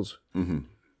characters. Mm-hmm.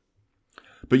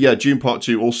 But yeah, June Part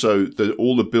 2, also,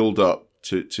 all the build-up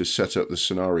to set up the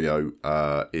scenario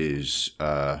is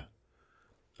done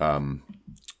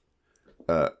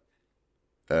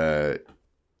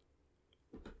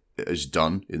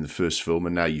in the first film,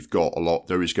 and now you've got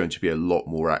there is going to be a lot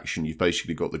more action. You've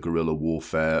basically got the guerrilla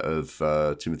warfare of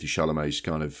Timothée Chalamet's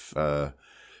kind of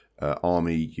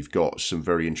army. You've got some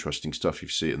very interesting stuff. You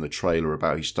see it in the trailer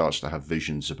about he starts to have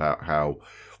visions about how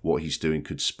what he's doing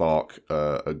could spark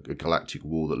a galactic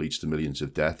war that leads to millions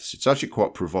of deaths. It's actually quite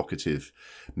a provocative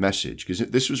message because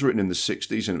this was written in the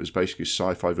 60s and it was basically a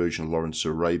sci-fi version of Lawrence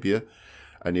of Arabia,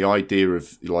 and the idea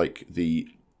of like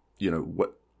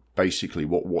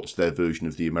what's their version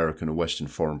of the American or Western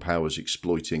foreign powers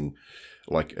exploiting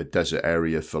like a desert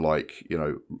area for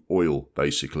oil,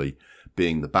 basically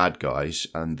being the bad guys,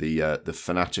 and the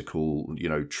fanatical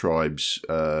tribes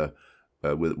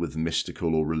with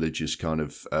mystical or religious kind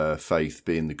of faith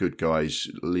being the good guys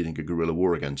leading a guerrilla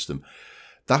war against them.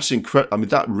 That's incredible. I mean,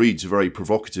 that reads very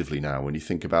provocatively now when you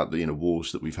think about the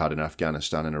wars that we've had in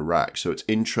Afghanistan and Iraq. So it's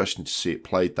interesting to see it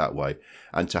played that way,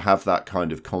 and to have that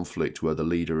kind of conflict where the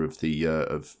leader of the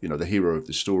hero of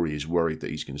the story is worried that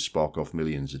he's going to spark off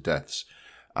millions of deaths.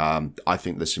 I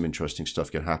think there's some interesting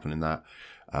stuff can happen in that.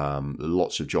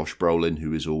 Lots of Josh Brolin,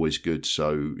 who is always good.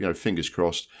 So fingers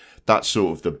crossed. That's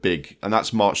sort of the big, and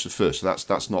that's March the 1st. So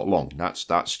that's not long. That's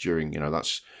during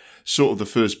that's sort of the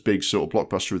first big sort of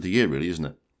blockbuster of the year, really, isn't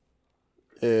it?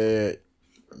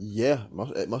 Yeah,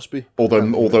 it must be.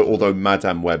 Although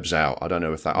Madame Web's out, I don't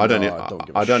know if that. I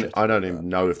don't even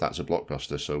know if that's a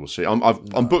blockbuster. So we'll see. I'm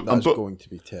booked. That's going to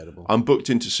be terrible. I'm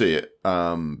booked in to see it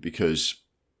because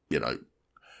I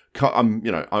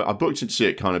booked in to see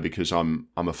it kind of because I'm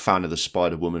a fan of the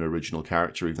Spider-Woman original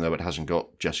character, even though it hasn't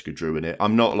got Jessica Drew in it.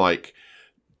 I'm not like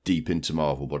deep into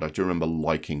Marvel, but I do remember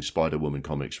liking Spider-Woman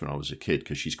comics when I was a kid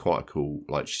because she's quite a cool.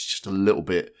 Like she's just a little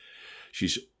bit.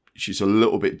 She's a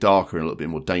little bit darker and a little bit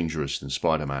more dangerous than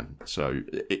Spider-Man.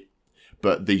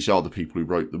 But these are the people who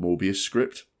wrote the Morbius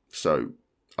script, so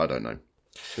I don't know.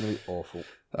 It's going to be awful.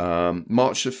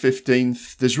 March the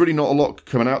 15th. There's really not a lot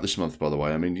coming out this month, by the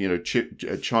way. I mean,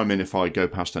 chime in if I go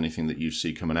past anything that you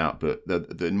see coming out. But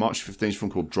the March 15th is a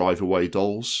film called Drive Away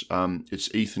Dolls.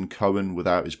 It's Ethan Coen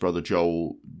without his brother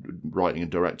Joel writing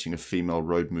and directing a female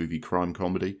road movie crime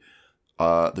comedy.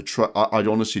 I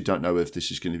honestly don't know if this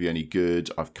is going to be any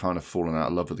good. I've kind of fallen out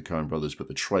of love with the Coen brothers, but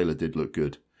the trailer did look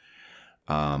good.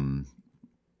 And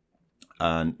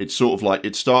it's sort of like,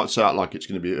 it starts out like it's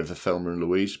going to be a bit of a Thelma and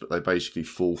Louise, but they basically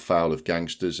fall foul of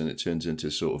gangsters, and it turns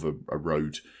into sort of a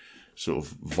road, sort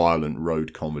of violent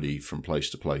road comedy from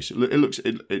place to place.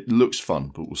 It looks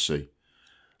fun, but we'll see.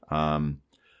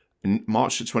 In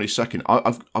March the 22nd,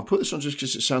 I've put this on just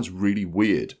because it sounds really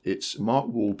weird. It's Mark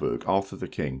Wahlberg, Arthur the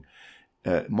King.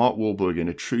 Mark Wahlberg in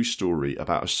a true story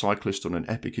about a cyclist on an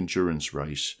epic endurance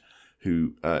race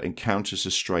who encounters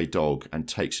a stray dog and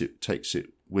takes it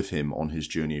with him on his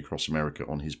journey across America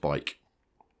on his bike.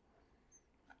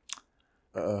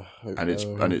 And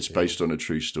it's based on a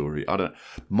true story.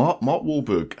 Mark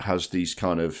Wahlberg has these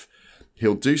kind of, he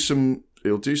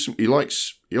obviously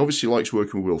likes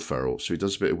working with Will Ferrell, so he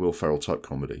does a bit of Will Ferrell type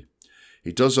comedy.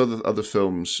 He does other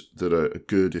films that are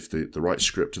good if the right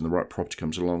script and the right property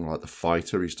comes along, like The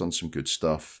Fighter. He's done some good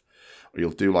stuff. or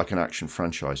he'll do like an action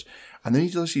franchise. And then he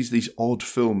does these odd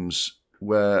films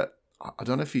where I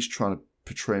don't know if he's trying to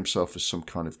portray himself as some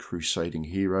kind of crusading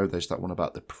hero. There's that one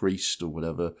about the priest or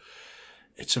whatever.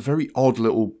 It's a very odd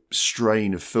little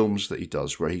strain of films that he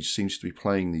does where he seems to be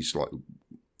playing these like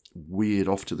weird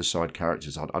off to the side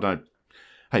characters. I don't.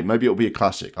 Hey, maybe it'll be a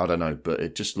classic. I don't know, but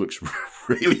it just looks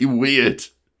really weird.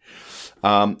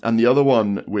 And the other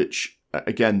one, which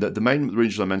again, the main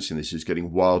reason I mention this is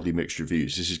getting wildly mixed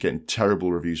reviews. This is getting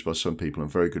terrible reviews by some people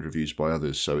and very good reviews by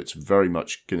others. So it's very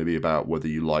much going to be about whether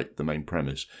you like the main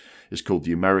premise. It's called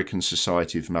the American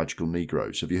Society of Magical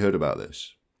Negroes. Have you heard about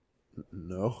this?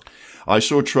 No. I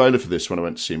saw a trailer for this when I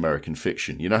went to see American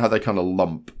Fiction. You know how they kind of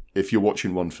lump, if you're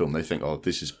watching one film, they think, oh,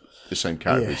 this is the same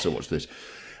character, so watch this.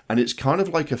 And it's kind of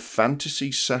like a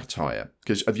fantasy satire.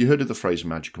 Because have you heard of the phrase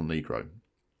magical Negro?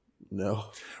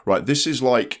 No. Right, this is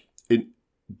like...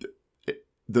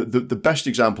 The best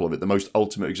example of it, the most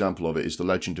ultimate example of it, is The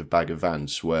Legend of Bagger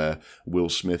Vance, where Will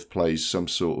Smith plays some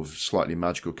sort of slightly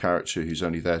magical character who's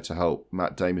only there to help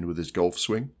Matt Damon with his golf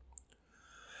swing.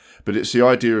 But it's the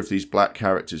idea of these black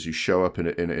characters who show up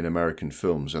in American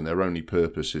films, and their only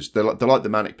purpose is they're like the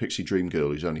manic pixie dream girl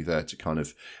who's only there to kind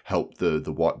of help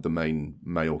the main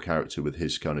male character with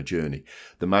his kind of journey.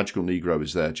 The magical Negro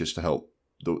is there just to help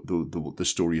the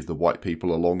story of the white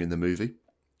people along in the movie.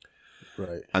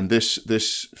 Right. And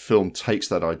this film takes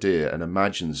that idea and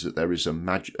imagines that there is an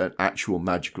actual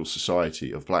magical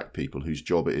society of black people whose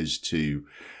job it is to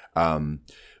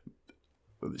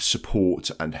support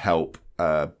and help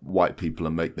white people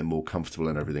and make them more comfortable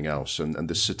and everything else. And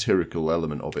the satirical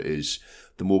element of it is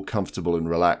the more comfortable and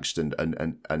relaxed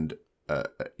and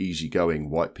easygoing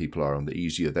white people are and the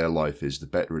easier their life is, the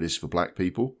better it is for black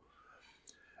people.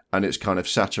 And it's kind of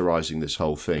satirizing this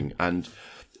whole thing. And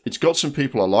it's got some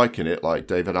people I like in it, like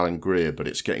David Alan Grier, but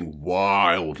it's getting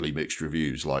wildly mixed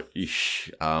reviews. Like, it's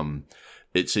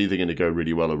either going to go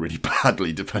really well or really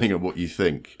badly, depending on what you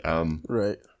think.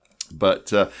 Right.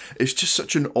 But it's just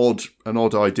such an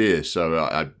odd idea.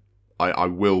 So I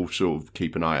will sort of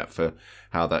keep an eye out for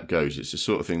how that goes. It's the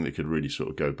sort of thing that could really sort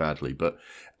of go badly. But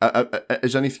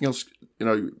is anything else,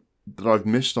 that I've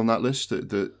missed on that list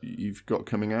that you've got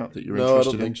coming out that you're interested in? No, I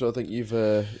don't think so. I think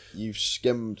you've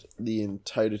skimmed the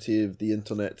entirety of the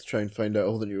internet to try and find out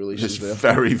all the new releases there.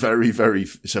 Very, very, very.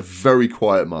 It's a very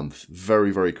quiet month. Very,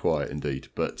 very quiet indeed.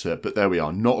 But there we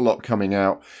are. Not a lot coming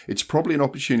out. It's probably an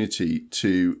opportunity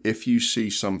to, if you see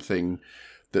something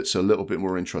that's a little bit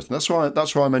more interesting. That's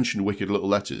why I mentioned Wicked Little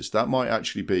Letters. That might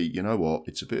actually be, you know what?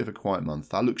 It's a bit of a quiet month.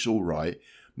 That looks all right.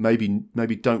 Maybe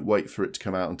don't wait for it to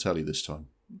come out on telly this time.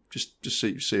 Just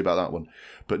see about that one.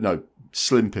 But no,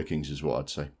 slim pickings is what I'd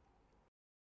say.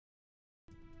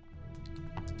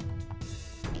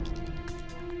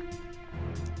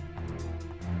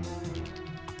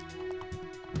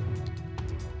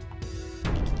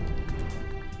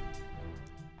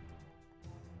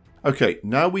 Okay,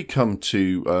 now we come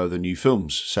to the new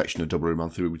films section of Double Room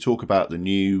Monthly, where we talk about the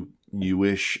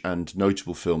newish and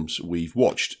notable films we've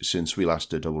watched since we last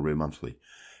did Double Room Monthly.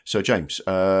 So, James,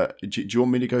 do you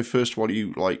want me to go first while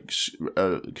you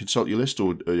consult your list,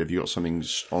 or have you got something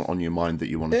on your mind that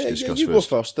you wanted to discuss you first?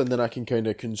 go first, and then I can kind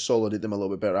of consolidate them a little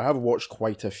bit better. I have watched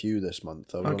quite a few this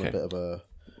month. I've on a bit of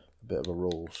a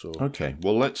roll. So okay,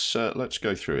 well let's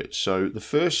go through it. So the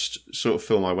first sort of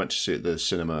film I went to see at the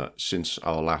cinema since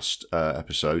our last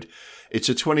episode, it's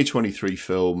a 2023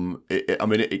 film.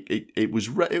 It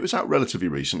was out relatively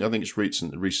recently. I think it's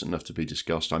recent enough to be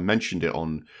discussed. I mentioned it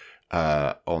on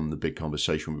the big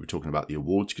conversation when we were talking about the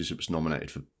awards, because it was nominated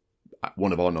for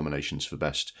one of our nominations for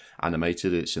Best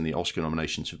Animated. It's in the Oscar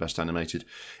nominations for Best Animated.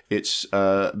 It's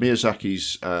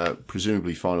Miyazaki's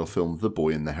presumably final film, The Boy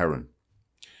and the Heron,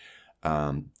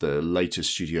 the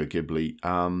latest Studio Ghibli.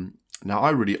 Now,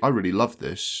 I really love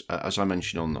this. As I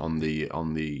mentioned on the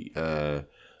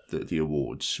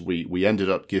awards, we ended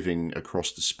up giving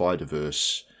Across the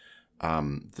Spider-Verse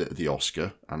the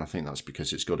Oscar, and I think that's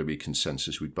because it's got to be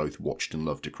consensus. We both watched and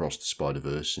loved Across the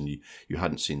Spider-Verse, and you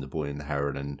hadn't seen The Boy and the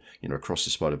Heron, and Across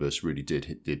the Spider-Verse really did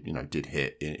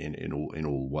hit in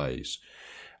all ways.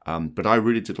 But I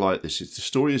really did like this. The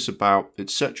story is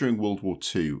it's set during World War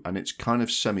II, and it's kind of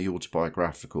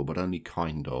semi-autobiographical, but only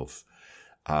kind of.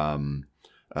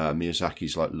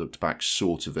 Miyazaki's looked back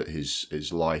sort of at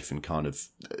his life and kind of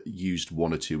used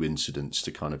one or two incidents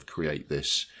to kind of create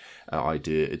this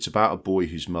idea. It's about a boy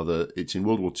whose mother, it's in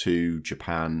World War II,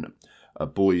 Japan. A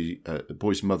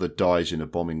boy's mother dies in a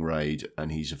bombing raid,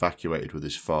 and he's evacuated with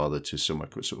his father to somewhere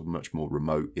sort of much more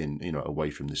remote, away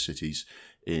from the cities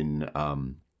in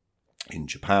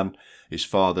Japan. His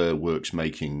father works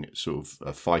making sort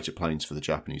of fighter planes for the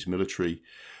Japanese military.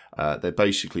 They're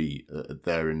basically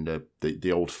they're in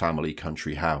the old family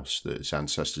country house that his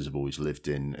ancestors have always lived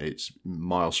in. It's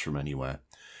miles from anywhere.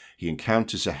 He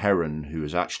encounters a heron who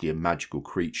is actually a magical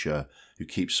creature who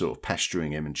keeps sort of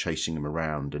pestering him and chasing him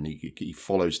around, and he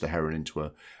follows the heron into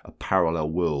a parallel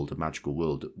world, a magical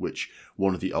world, which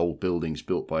one of the old buildings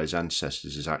built by his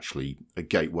ancestors is actually a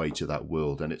gateway to that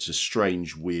world. And it's a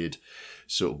strange, weird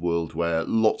sort of world where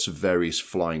lots of various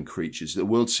flying creatures. The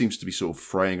world seems to be sort of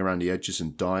fraying around the edges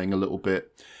and dying a little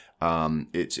bit.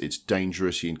 It's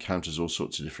dangerous. He encounters all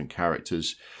sorts of different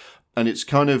characters, and it's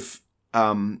kind of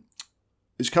a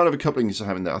couple of things to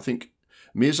have in there. I think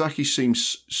Miyazaki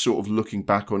seems sort of looking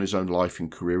back on his own life and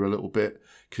career a little bit,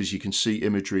 because you can see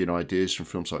imagery and ideas from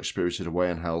films like Spirited Away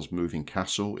and Howl's Moving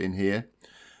Castle in here.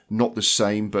 Not the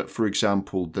same, but for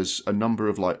example, there's a number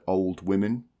of like old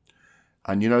women,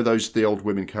 and you know the old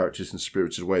women characters in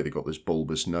Spirited Away, they've got those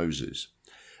bulbous noses.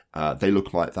 They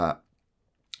look like that.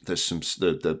 There's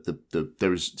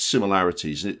there is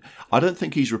similarities. I don't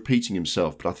think he's repeating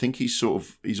himself, but I think he's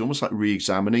almost like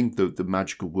re-examining the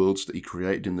magical worlds that he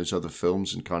created in those other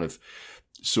films and kind of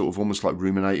sort of almost like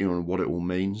ruminating on what it all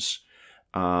means.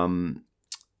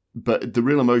 But the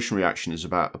real emotion reaction is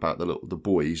about the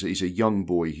boy. He's a young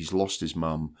boy. He's lost his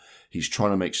mum. He's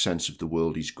trying to make sense of the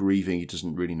world. He's grieving. He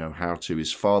doesn't really know how to.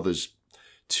 His father's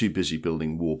too busy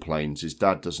building warplanes. His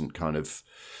dad's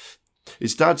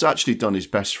actually done his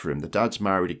best for him. The dad's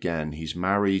married again. He's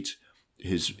married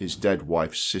his dead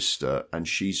wife's sister, and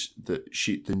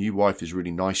the new wife is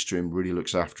really nice to him, really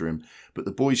looks after him. But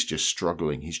the boy's just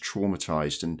struggling. He's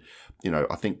traumatized, and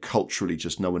I think culturally,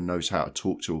 just no one knows how to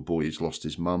talk to a boy who's lost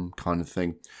his mum, kind of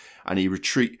thing. And he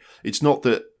retreat. It's not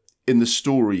that in the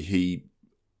story he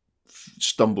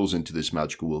stumbles into this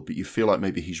magical world, but you feel like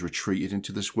maybe he's retreated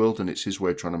into this world, and it's his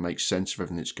way of trying to make sense of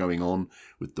everything that's going on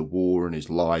with the war and his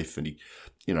life. And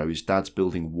his dad's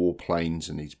building warplanes,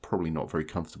 and he's probably not very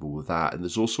comfortable with that. And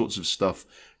there's all sorts of stuff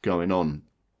going on.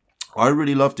 I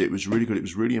really loved it. It was really good. It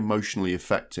was really emotionally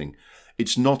affecting.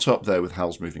 It's not up there with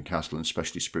Howl's Moving Castle, and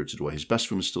especially Spirited Away. His best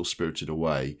film is still Spirited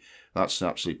Away. That's an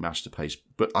absolute masterpiece.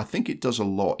 But I think it does a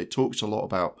lot. It talks a lot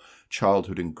about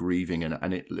childhood and grieving,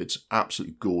 and it's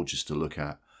absolutely gorgeous to look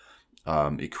at.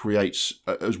 It creates,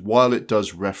 while it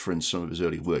does reference some of his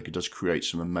early work, it does create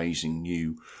some amazing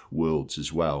new worlds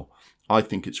as well. I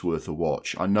think it's worth a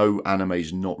watch. I know anime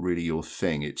is not really your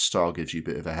thing. Its style gives you a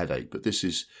bit of a headache, but this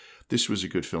was a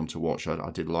good film to watch.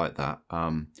 I did like that.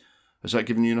 Has that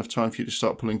given you enough time for you to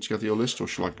start pulling together your list, or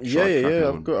shall I? Yeah.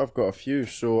 I've got a few.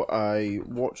 So I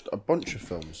watched a bunch of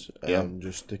films,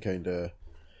 just to kind of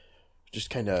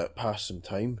pass some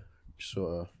time,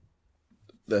 sort of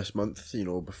this month.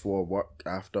 Before work,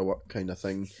 after work, kind of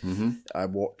thing. Mm-hmm. I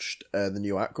watched the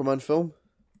new Aquaman film.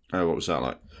 Oh, what was that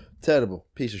like? Terrible,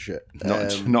 piece of shit.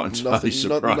 Not entirely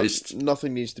surprised.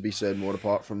 Nothing needs to be said more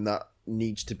apart from that.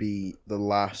 Needs to be the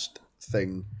last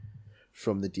thing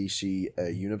from the DC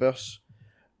universe.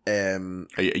 Do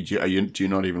you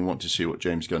not even want to see what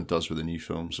James Gunn does with the new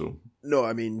films? Or no,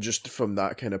 I mean just from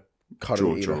that kind of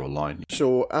current draw a line.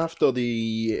 So after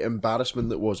the embarrassment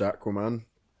that was Aquaman,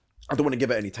 I don't want to give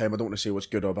it any time. I don't want to say what's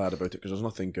good or bad about it, because there's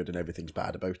nothing good and everything's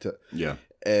bad about it. Yeah.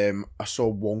 I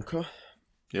saw Wonka.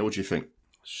 Yeah, what do you think?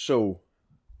 So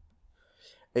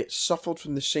it suffered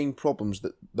from the same problems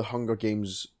that The Hunger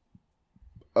Games: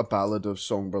 A Ballad of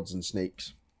Songbirds and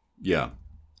Snakes. Yeah.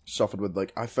 Suffered with,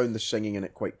 I found the singing in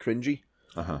it quite cringy.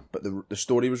 Uh-huh. But the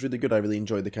story was really good. I really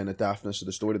enjoyed the kind of daftness of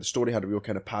the story. The story had a real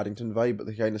kind of Paddington vibe, but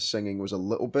the kind of singing was a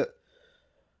little bit...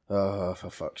 for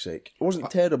fuck's sake. It wasn't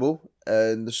terrible,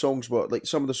 and the songs were...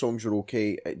 some of the songs were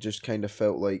okay. It just kind of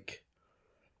felt like...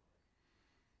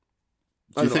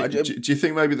 Do you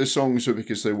think maybe the songs were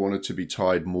because they wanted to be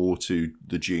tied more to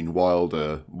the Gene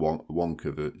Wilder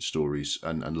Wonka stories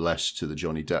and less to the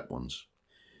Johnny Depp ones?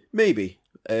 Maybe.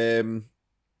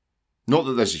 Not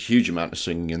that there's a huge amount of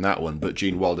singing in that one, but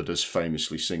Gene Wilder does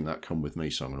famously sing that "Come With Me"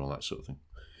 song and all that sort of thing.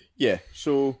 Yeah,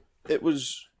 so it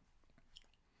was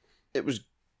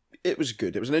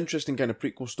good. It was an interesting kind of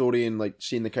prequel story, and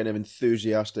seeing the kind of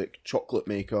enthusiastic chocolate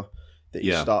maker that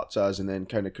he starts as, and then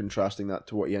kind of contrasting that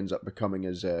to what he ends up becoming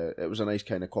is it was a nice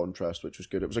kind of contrast, which was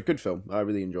good. It was a good film. I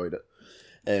really enjoyed it.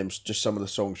 Just some of the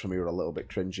songs for me were a little bit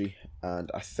cringy, and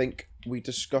I think we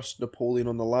discussed Napoleon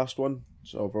on the last one,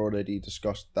 so I've already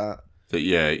discussed that. But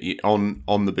yeah,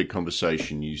 on the big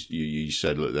conversation, you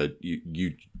said, look,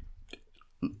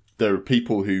 there are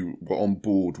people who were on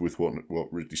board with what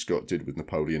Ridley Scott did with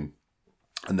Napoleon,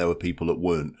 and there were people that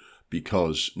weren't,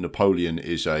 because Napoleon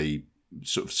is a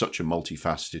sort of such a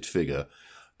multifaceted figure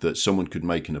that someone could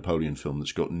make a Napoleon film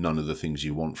that's got none of the things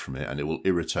you want from it, and it will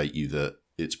irritate you that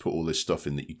it's put all this stuff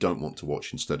in that you don't want to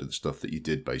watch instead of the stuff that you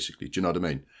did, basically. Do you know what I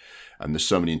mean? And there's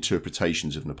so many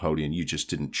interpretations of Napoleon, you just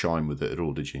didn't chime with it at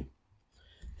all, did you?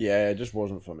 Yeah, it just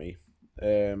wasn't for me.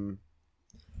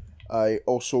 I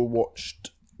also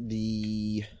watched what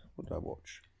did I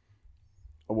watch?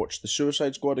 I watched the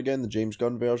Suicide Squad again, the James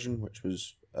Gunn version, which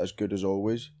was as good as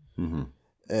always. Mm-hmm.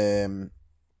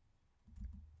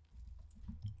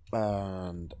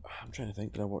 And I'm trying to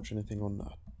think, did I watch anything on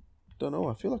that? Don't know.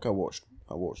 I feel like I watched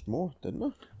more, didn't I?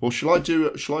 Well, shall I do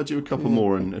a couple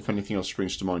more, and if anything else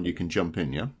springs to mind, you can jump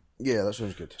in, yeah? Yeah, that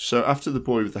sounds good. So after The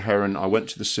Boy with the Heron, I went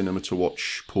to the cinema to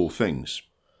watch Poor Things.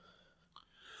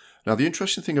 Now, the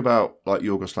interesting thing about like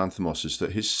Yorgos Lanthimos is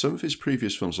that some of his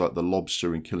previous films, like The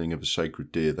Lobster and Killing of a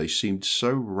Sacred Deer, they seemed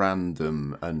so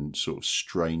random and sort of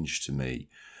strange to me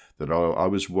that I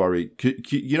was worried.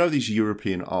 You know these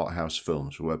European art house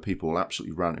films where people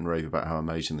absolutely rant and rave about how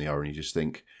amazing they are, and you just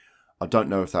think, I don't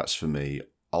know if that's for me.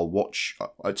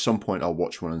 At some point I'll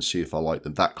watch one and see if I like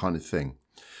them, that kind of thing.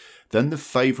 Then The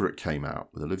Favourite came out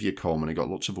with Olivia Colman and got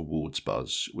lots of awards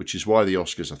buzz, which is why the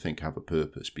Oscars, I think, have a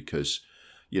purpose, because,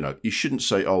 you know, you shouldn't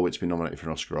say, oh, it's been nominated for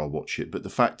an Oscar, I'll watch it. But the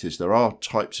fact is, there are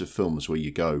types of films where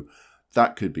you go,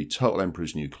 that could be Total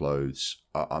Emperor's New Clothes.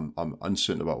 I'm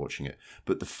uncertain about watching it.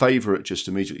 But The Favourite just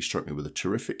immediately struck me with a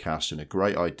terrific cast and a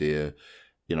great idea.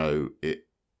 You know,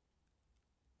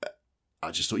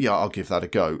 I just thought, yeah, I'll give that a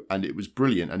go. And it was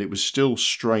brilliant. And it was still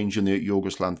strange in the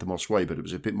Yorgos Lanthimos way, but it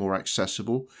was a bit more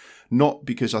accessible. Not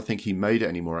because I think he made it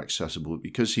any more accessible, but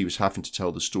because he was having to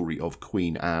tell the story of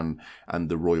Queen Anne and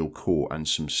the royal court and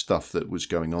some stuff that was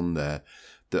going on there,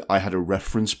 that I had a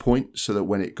reference point so that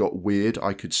when it got weird,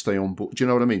 I could stay on board. Do you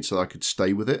know what I mean? So that I could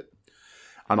stay with it.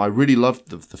 And I really loved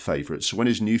the Favourite. So when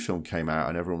his new film came out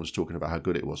and everyone was talking about how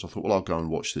good it was, I thought, well, I'll go and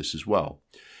watch this as well.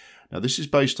 Now, this is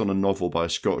based on a novel by a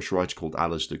Scottish writer called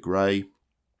Alasdair Gray.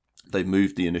 They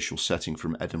moved the initial setting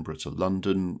from Edinburgh to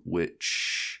London,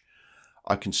 which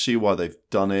I can see why they've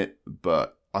done it,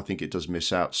 but I think it does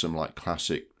miss out some like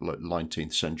classic like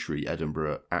 19th century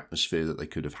Edinburgh atmosphere that they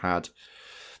could have had.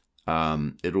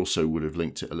 It also would have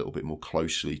linked it a little bit more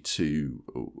closely to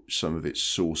some of its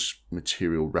source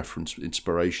material reference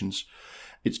inspirations.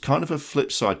 It's kind of a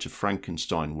flip side to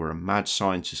Frankenstein, where a mad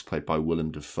scientist played by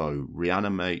Willem Dafoe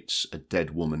reanimates a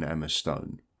dead woman, Emma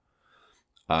Stone.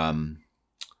 And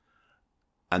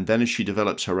then as she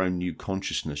develops her own new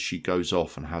consciousness, she goes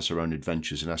off and has her own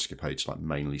adventures and escapades, like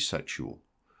mainly sexual.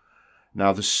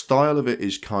 Now, the style of it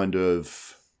is kind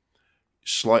of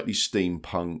slightly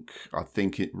steampunk. I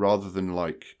think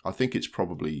it's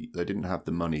probably, they didn't have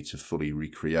the money to fully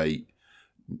recreate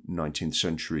 19th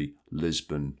century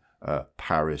Lisbon,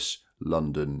 Paris,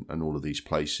 London, and all of these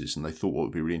places. And they thought what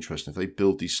would be really interesting if they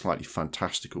build these slightly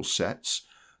fantastical sets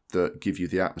that give you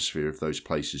the atmosphere of those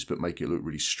places but make it look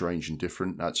really strange and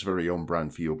different. That's very on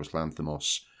brand for Yorgos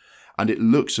Lanthimos. And it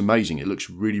looks amazing. It looks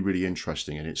really, really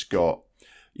interesting. And it's got,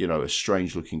 you know, a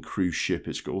strange looking cruise ship.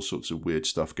 It's got all sorts of weird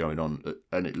stuff going on,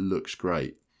 and it looks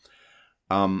great.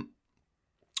 I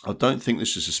don't think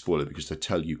this is a spoiler because they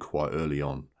tell you quite early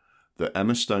on that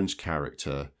Emma Stone's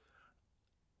character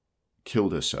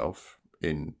killed herself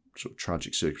in sort of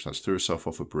tragic circumstances, threw herself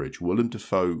off a bridge. Willem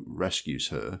Dafoe rescues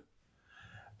her,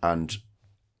 and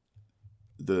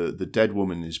the dead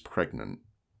woman is pregnant,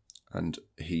 and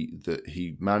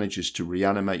he manages to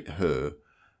reanimate her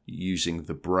using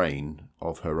the brain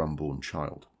of her unborn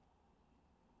child.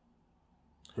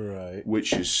 Right.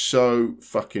 Which is so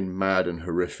fucking mad and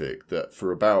horrific that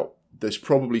there's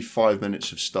probably 5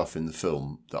 minutes of stuff in the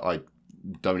film that I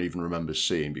don't even remember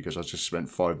seeing because I just spent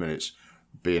 5 minutes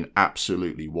being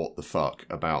absolutely what the fuck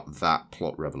about that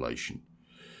plot revelation.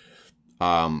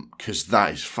 Because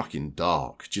that is fucking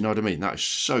dark. Do you know what I mean? That is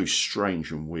so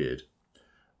strange and weird.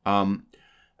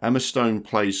 Emma Stone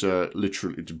plays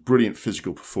it's a brilliant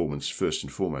physical performance first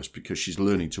and foremost because she's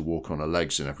learning to walk on her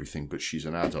legs and everything, but she's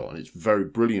an adult, and it's very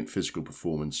brilliant physical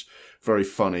performance, very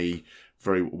funny,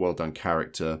 very well done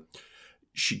character.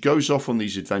 She goes off on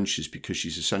these adventures because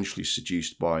she's essentially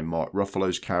seduced by Mark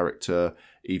Ruffalo's character,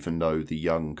 even though the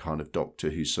young kind of doctor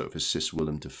who sort of assists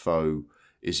Willem Dafoe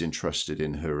is interested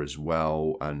in her as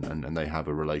well, and they have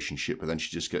a relationship, but then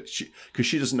she just gets, because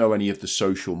she doesn't know any of the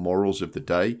social morals of the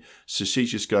day, so she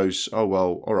just goes, oh,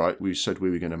 well, all right, we said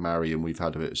we were going to marry and we've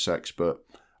had a bit of sex, but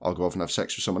I'll go off and have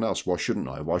sex with someone else. Why shouldn't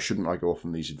I? Why shouldn't I go off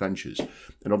on these adventures?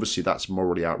 And obviously that's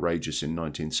morally outrageous in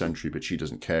 19th century, but she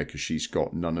doesn't care because she's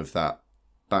got none of that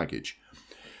baggage.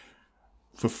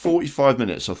 For 45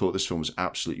 minutes, I thought this film was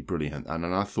absolutely brilliant, and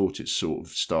then I thought it sort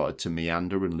of started to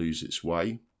meander and lose its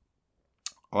way.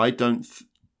 I don't,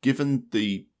 given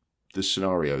the the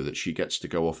scenario that she gets to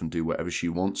go off and do whatever she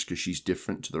wants because she's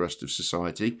different to the rest of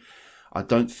society. I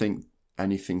don't think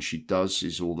anything she does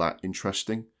is all that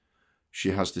interesting.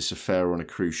 She has this affair on a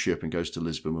cruise ship and goes to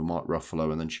Lisbon with Mark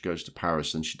Ruffalo, and then she goes to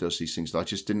Paris and she does these things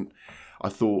that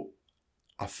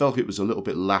I felt it was a little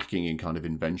bit lacking in kind of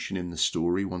invention in the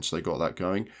story once they got that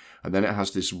going. And then it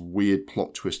has this weird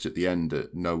plot twist at the end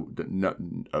that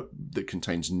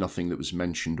contains nothing that was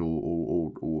mentioned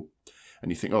or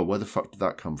and you think, oh, where the fuck did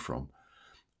that come from?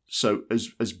 So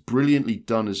as brilliantly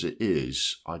done as it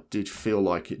is, I did feel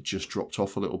like it just dropped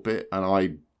off a little bit,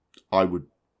 and I would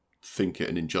think it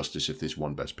an injustice if this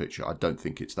won Best Picture. I don't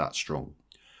think it's that strong.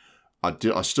 I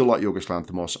still like Yorgos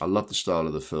Lanthimos. I love the style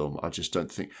of the film. I just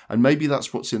don't think... And maybe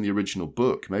that's what's in the original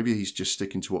book. Maybe he's just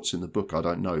sticking to what's in the book. I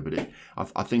don't know. But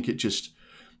I think it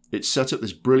set up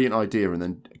this brilliant idea and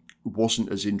then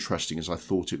wasn't as interesting as I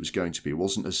thought it was going to be. It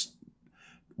wasn't as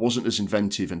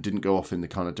inventive and didn't go off in the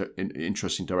kind of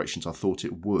interesting directions I thought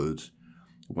it would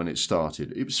when it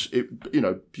started. It was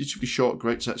beautifully shot,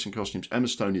 great sets and costumes. Emma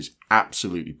Stone is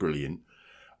absolutely brilliant.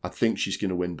 I think she's going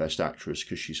to win Best Actress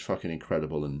because she's fucking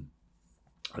incredible, and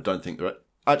I don't think that...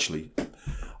 Actually,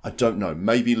 I don't know.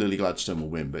 Maybe Lily Gladstone will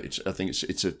win, but I think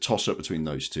it's a toss-up between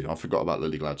those two. I forgot about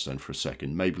Lily Gladstone for a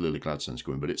second. Maybe Lily Gladstone's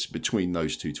going to win, but it's between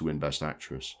those two to win Best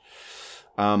Actress.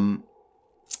 I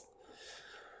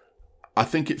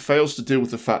think it fails to deal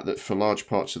with the fact that for large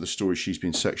parts of the story she's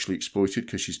been sexually exploited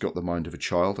because she's got the mind of a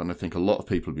child, and I think a lot of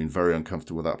people have been very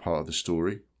uncomfortable with that part of the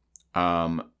story.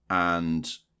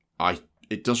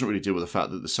 It doesn't really deal with the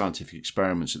fact that the scientific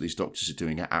experiments that these doctors are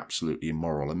doing are absolutely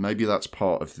immoral, and maybe that's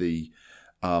part of the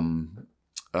the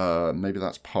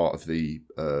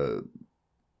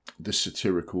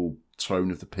satirical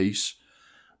tone of the piece.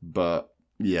 But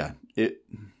yeah, it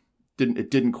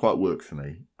didn't quite work for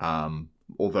me.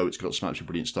 Although it's got some absolutely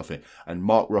brilliant stuff in, and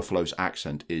Mark Ruffalo's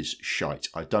accent is shite.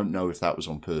 I don't know if that was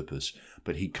on purpose,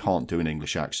 but he can't do an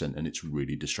English accent, and it's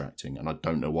really distracting. And I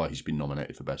don't know why he's been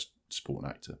nominated for Best Supporting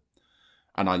Actor.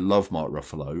 And I love Mark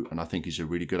Ruffalo, and I think he's a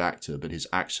really good actor, but his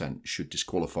accent should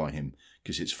disqualify him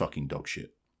because it's fucking dog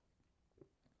shit.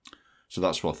 So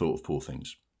that's what I thought of Poor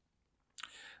Things.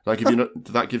 Did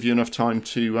that give you enough time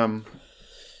to...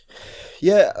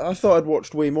 Yeah, I thought I'd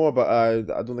watched way more, but I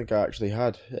don't think I actually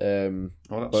had.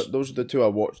 But those are the two I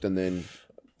watched, and then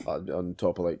on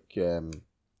top of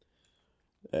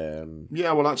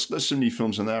yeah, well, there's some new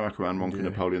films in there. Aquaman, Monk, and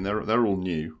Napoleon. They're all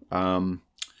new.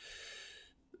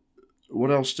 What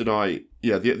else did I?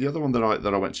 Yeah, the other one that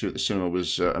I went to at the cinema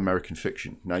was American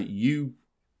Fiction. Now you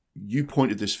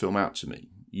pointed this film out to me.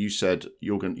 You said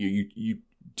you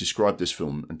described this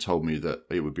film and told me that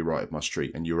it would be right up my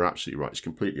street, and you're absolutely right. It's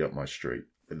completely up my street.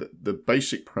 The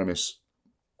basic premise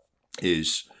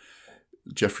is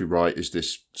Jeffrey Wright is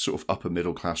this sort of upper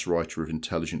middle class writer of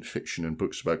intelligent fiction and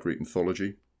books about Greek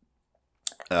mythology.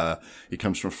 He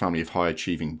comes from a family of high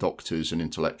achieving doctors and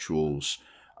intellectuals.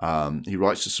 He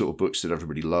writes the sort of books that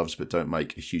everybody loves but don't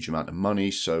make a huge amount of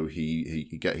money. So he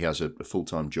has a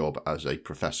full-time job as a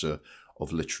professor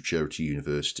of literature at a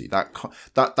university. That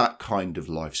kind of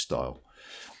lifestyle,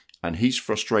 and he's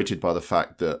frustrated by the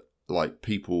fact that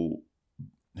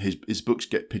his books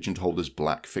get pigeonholed as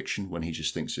black fiction when he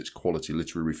just thinks it's quality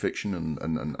literary fiction and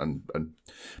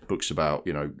books about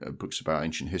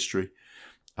ancient history.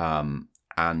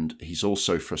 And he's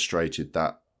also frustrated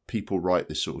that people write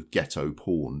this sort of ghetto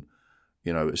porn,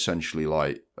 essentially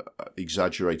like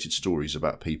exaggerated stories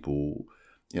about people,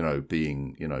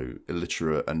 being,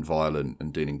 illiterate and violent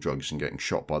and dealing drugs and getting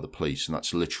shot by the police. And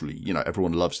that's literally,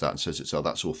 everyone loves that and says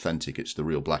that's authentic. It's the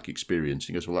real black experience.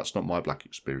 He goes, well, that's not my black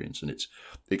experience. And it's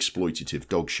exploitative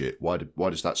dog shit. Why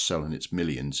does that sell in its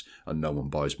millions and no one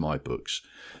buys my books?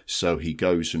 So he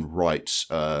goes and writes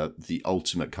the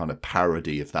ultimate kind of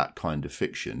parody of that kind of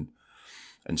fiction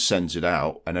and sends it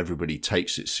out, and everybody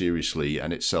takes it seriously,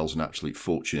 and it sells an absolute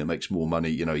fortune. It makes more money.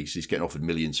 He's getting offered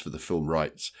millions for the film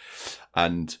rights,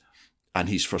 and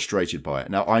he's frustrated by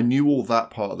it. Now, I knew all that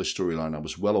part of the storyline. I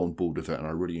was well on board with it, and I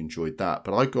really enjoyed that.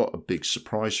 But I got a big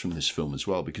surprise from this film as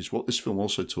well, because what this film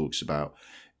also talks about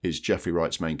is Jeffrey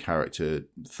Wright's main character,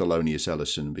 Thelonious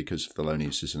Ellison, because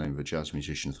Thelonious is the name of a jazz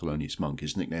musician, Thelonious Monk.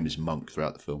 His nickname is Monk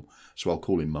throughout the film, so I'll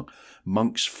call him Monk.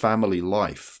 Monk's family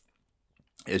life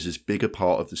is as big a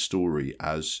part of the story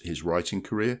as his writing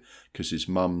career, because his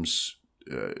mum's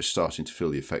starting to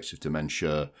feel the effects of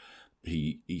dementia.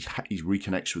 He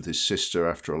reconnects with his sister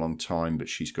after a long time, but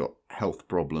she's got health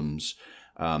problems.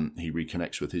 He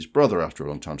reconnects with his brother after a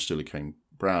long time, Sterling Kane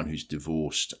Brown, who's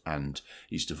divorced, and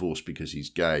he's divorced because he's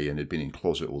gay and had been in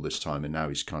closet all this time, and now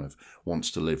he's kind of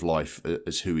wants to live life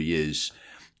as who he is.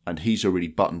 And he's a really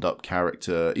buttoned up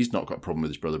character. He's not got a problem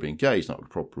with his brother being gay. He's not got a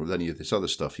problem with any of this other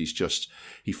stuff. He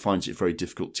finds it very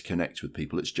difficult to connect with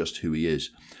people. It's just who he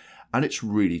is. And it's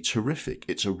really terrific.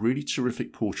 It's a really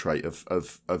terrific portrait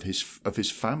of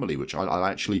his family, which I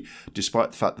actually,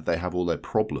 despite the fact that they have all their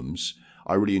problems,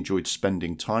 I really enjoyed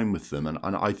spending time with them. And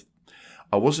I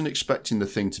wasn't expecting the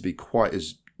thing to be quite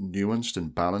as nuanced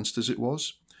and balanced as it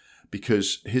was,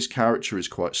 because his character is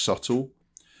quite subtle.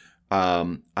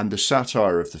 And the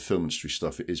satire of the film industry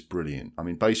stuff is brilliant. I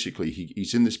mean, basically,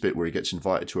 he's in this bit where he gets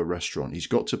invited to a restaurant.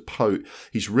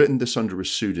 He's written this under a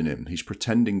pseudonym. He's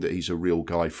pretending that he's a real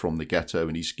guy from the ghetto,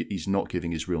 and he's not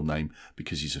giving his real name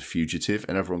because he's a fugitive.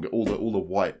 And everyone, all the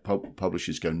white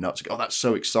publishers go nuts. Oh, that's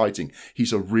so exciting!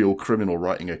 He's a real criminal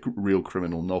writing a real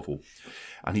criminal novel,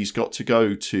 and he's got to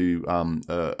go to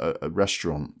a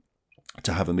restaurant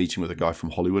to have a meeting with a guy from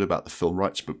Hollywood about the film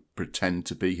rights, but pretend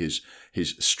to be his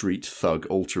street thug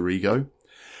alter ego.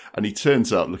 And he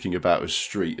turns up looking about as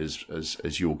street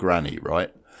as your granny,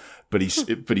 right? But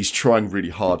he's trying really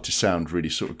hard to sound really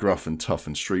sort of gruff and tough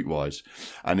and streetwise.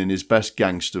 And in his best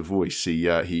gangster voice, he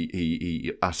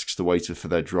asks the waiter for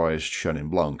their driest Chenin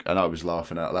Blanc. And I was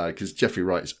laughing out loud because Jeffrey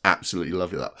Wright is absolutely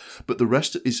lovely at that. But the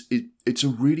rest it's a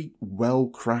really well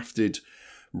crafted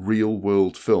real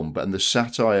world film, and the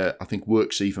satire I think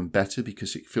works even better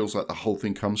because it feels like the whole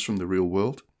thing comes from the real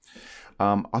world.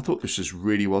 I thought this was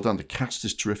really well done. The cast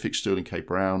is terrific. Sterling K.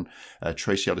 Brown,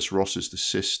 Tracy Ellis Ross is the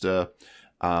sister,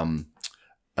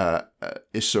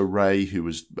 Issa Rae, who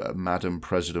was Madam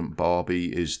President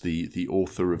Barbie, is the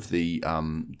author of the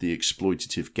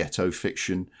exploitative ghetto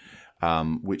fiction,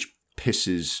 which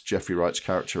pisses Jeffrey Wright's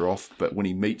character off, but when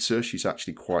he meets her, she's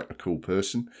actually quite a cool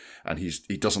person, and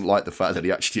he doesn't like the fact that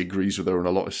he actually agrees with her on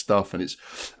a lot of stuff. And it's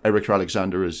Erica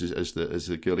Alexander as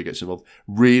the girl who gets involved.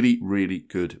 Really, really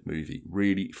good movie.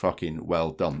 Really fucking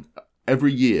well done.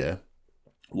 Every year,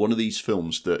 one of these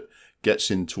films that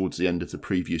gets in towards the end of the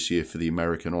previous year for the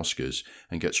American Oscars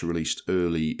and gets released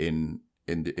early in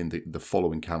the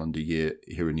following calendar year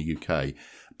here in the UK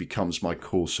becomes my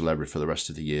core celebrity for the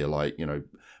rest of the year, like, you know,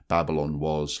 Babylon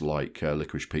was, like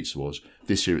Licorice Pizza was.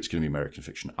 This year it's going to be American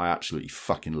Fiction. I absolutely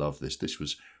fucking love this. This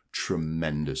was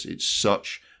tremendous. It's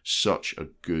such a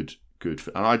good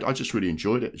film. And I just really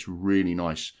enjoyed it. It's really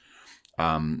nice.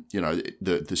 You know,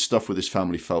 the stuff with his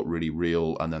family felt really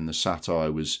real, and then the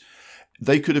satire was...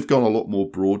 They could have gone a lot more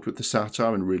broad with the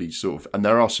satire and really sort of... And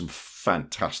there are some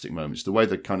fantastic moments. The way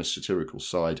the kind of satirical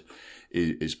side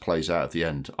is plays out at the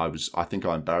end, I think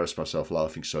I embarrassed myself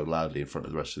laughing so loudly in front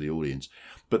of the rest of the audience.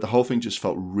 But the whole thing just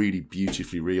felt really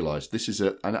beautifully realised. This is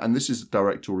this is a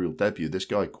directorial debut. This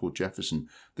guy called Jefferson,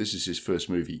 this is his first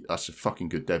movie. That's a fucking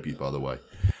good debut, by the way.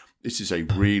 This is a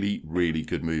really, really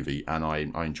good movie, and I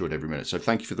enjoyed every minute. So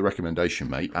thank you for the recommendation,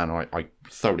 mate, and I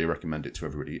thoroughly recommend it to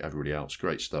everybody else.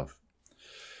 Great stuff.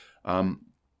 I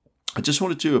just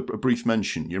want to do a brief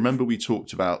mention. You remember we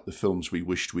talked about the films we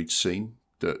wished we'd seen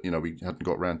that, you know, we hadn't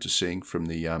got around to seeing from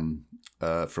the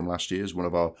from last year's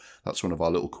that's one of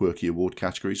our little quirky award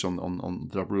categories on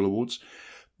the Double Reel Awards.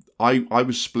 I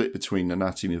was split between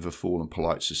Anatomy of a Fall and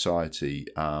Polite Society,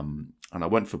 and I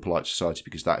went for Polite Society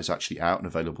because that is actually out and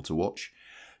available to watch.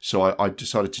 So I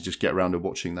decided to just get around to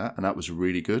watching that, and that was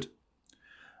really good.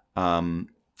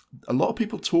 A lot of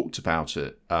people talked about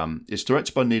it. It's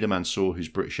directed by Nida Mansour, who's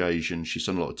British Asian. She's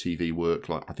done a lot of TV work.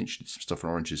 Like, I think she did some stuff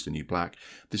on Orange is the New Black.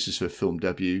 This is her film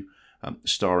debut,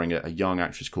 starring a young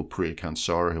actress called Priya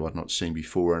Kansara, who I'd not seen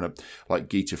before, and like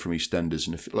Geeta from EastEnders,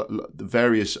 and the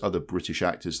various other British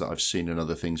actors that I've seen and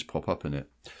other things pop up in it.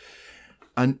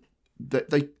 And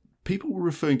people were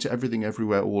referring to Everything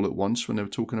Everywhere All at Once when they were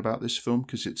talking about this film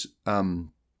because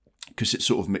it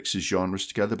sort of mixes genres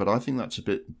together, but I think that's a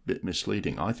bit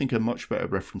misleading. I think a much better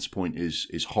reference point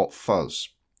is Hot Fuzz.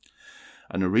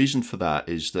 And the reason for that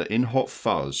is that in Hot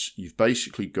Fuzz, you've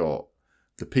basically got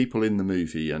the people in the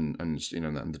movie and you know,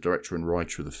 and the director and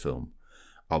writer of the film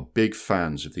are big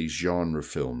fans of these genre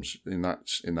films, in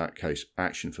that case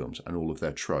action films, and all of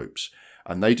their tropes.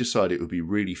 And they decided it would be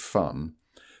really fun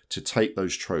to take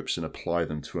those tropes and apply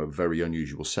them to a very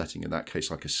unusual setting, in that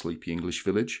case like a sleepy English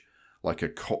village, like a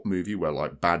cop movie where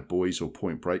like Bad Boys or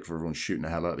Point Break, where everyone's shooting the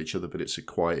hell out of each other, but it's a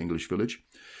quiet English village.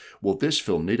 Well, this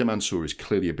film, Nida Mansour is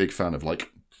clearly a big fan of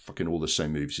like fucking all the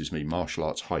same movies as me, martial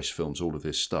arts, heist films, all of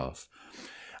this stuff.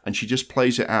 And she just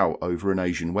plays it out over an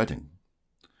Asian wedding.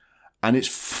 And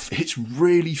it's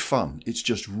really fun. It's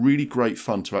just really great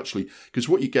fun to actually, because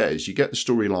what you get is you get the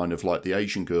storyline of like the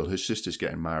Asian girl, her sister's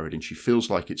getting married, and she feels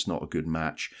like it's not a good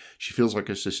match. She feels like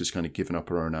her sister's kind of given up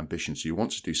her own ambition, so you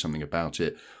want to do something about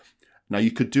it. Now, you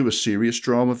could do a serious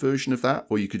drama version of that,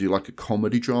 or you could do like a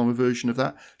comedy drama version of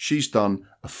that. She's done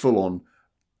a full-on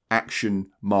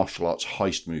action martial arts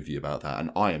heist movie about that,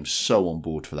 and I am so on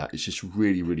board for that. It's just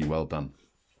really, really well done.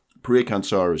 Priya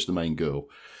Kansara is the main girl.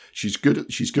 She's good at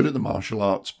the martial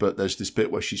arts, but there's this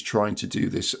bit where she's trying to do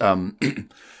this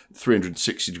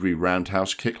 360-degree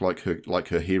roundhouse kick like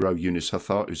her hero Eunice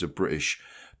Huthart, who's a British.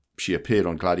 She appeared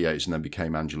on Gladiators and then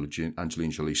became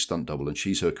Angelina Jolie's stunt double, and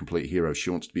she's her complete hero. She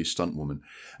wants to be a stunt woman,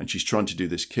 and she's trying to do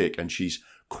this kick, and she's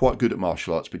quite good at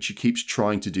martial arts, but she keeps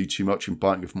trying to do too much and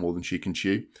biting off more than she can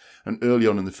chew. And early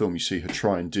on in the film, you see her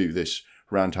try and do this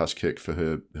roundhouse kick for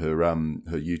her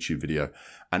YouTube video,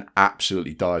 and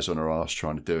absolutely dies on her ass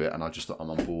trying to do it. And I just thought, I'm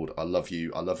on board. I love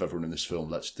you. I love everyone in this film.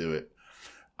 Let's do it.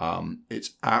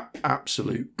 It's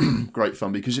absolute great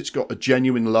fun because it's got a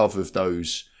genuine love of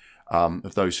those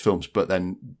films, but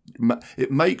then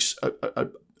it makes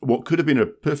what could have been a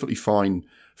perfectly fine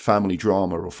family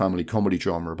drama or family comedy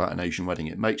drama about an Asian wedding.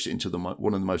 It makes it into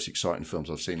one of the most exciting films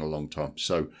I've seen in a long time.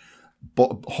 So,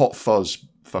 Hot Fuzz,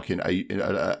 fucking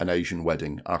an Asian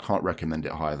wedding. I can't recommend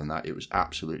it higher than that. It was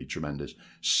absolutely tremendous.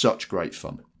 Such great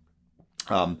fun.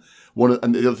 And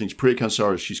the other thing is Priya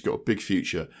Kansara, she's got a big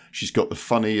future. She's got the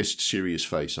funniest serious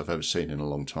face I've ever seen in a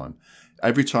long time.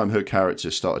 Every time her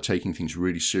character started taking things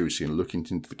really seriously and looking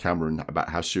into the camera and about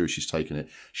how serious she's taking it,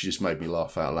 she just made me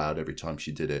laugh out loud every time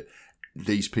she did it.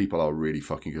 These people are really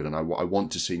fucking good, and I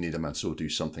want to see Nida Mansour do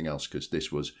something else because this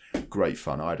was great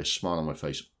fun. I had a smile on my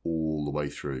face all the way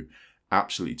through.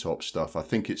 Absolutely top stuff. I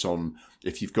think it's on,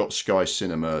 if you've got Sky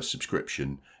Cinema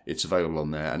subscription, it's available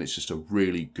on there, and it's just a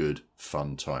really good,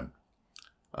 fun time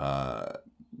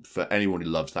for anyone who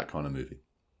loves that kind of movie.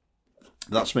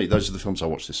 That's me. Those are the films I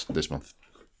watched this month.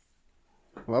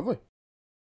 Lovely.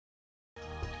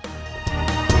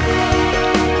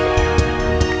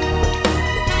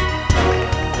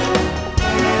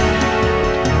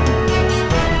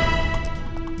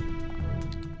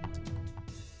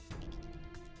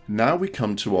 Now we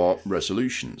come to our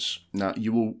resolutions. Now,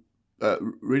 you will,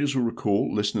 listeners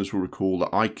will recall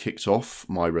that I kicked off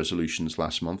my resolutions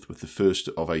last month with the first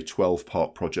of a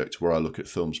 12-part project where I look at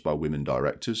films by women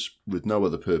directors, with no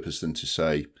other purpose than to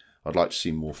say I'd like to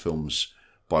see more films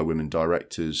by women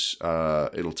directors.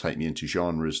 It'll take me into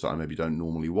genres that I maybe don't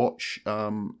normally watch,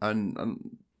 and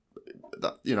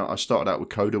that, I started out with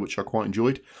Coda, which I quite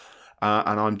enjoyed,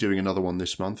 and I'm doing another one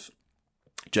this month.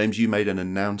 James, you made an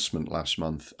announcement last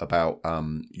month about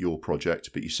your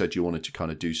project, but you said you wanted to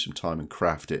kind of do some time and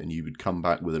craft it, and you would come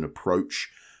back with an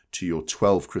approach to your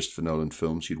 12 Christopher Nolan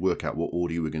films. You'd work out what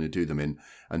order you were going to do them in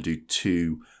and do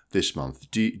 2 this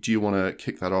month. Do you want to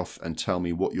kick that off and tell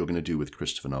me what you're going to do with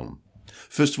Christopher Nolan?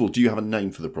 First of all, do you have a name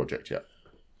for the project yet?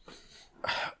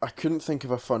 I couldn't think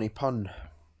of a funny pun.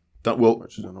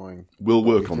 Which is annoying. We'll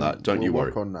work on that. Don't you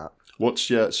worry. We'll work on that.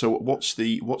 What's your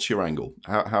angle?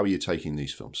 How are you taking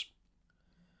these films?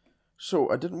 So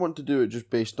I didn't want to do it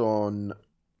just based on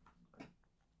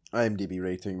IMDb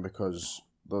rating because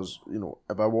there's,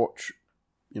 if I watch,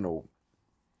 what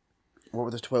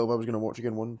were the 12 I was going to watch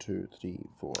again? 1, 2, 3,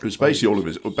 4. It was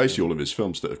basically all of his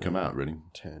films that have come out, really.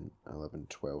 10, 11,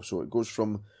 12. So it goes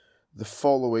from the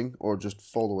following or just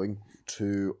following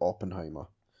to Oppenheimer.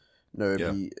 Now,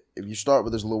 if you start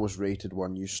with his lowest rated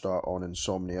one, you start on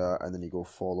Insomnia, and then you go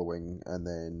following, and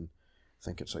then I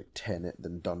think it's like Tenet,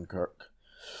 then Dunkirk.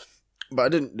 But I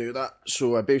didn't do that,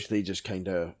 so I basically just kind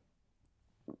of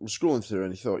was scrolling through,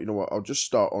 and I thought, you know what, I'll just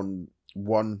start on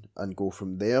 1 and go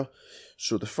from there.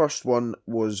 So the first one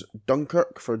was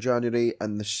Dunkirk for January,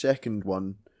 and the second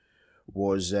one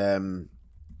was The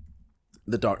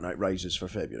Dark Knight Rises for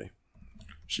February.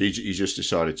 So you just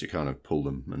decided to kind of pull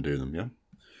them and do them, yeah?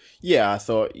 Yeah, I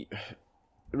thought,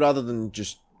 rather than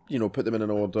just, put them in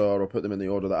an order or put them in the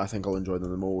order that I think I'll enjoy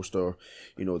them the most or,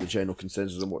 the general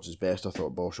consensus on what's his best, I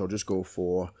thought, Bosh, I'll just go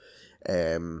for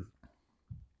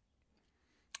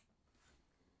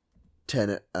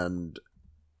Tenet and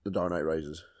The Dark Knight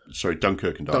Rises. Sorry,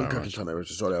 Dunkirk and Dark Knight Rises. Dark Knight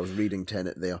Rises. Sorry, I was reading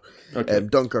Tenet there. Okay.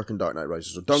 Dunkirk and Dark Knight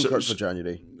Rises. So Dunkirk for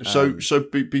January.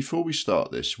 Before we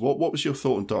start this, what was your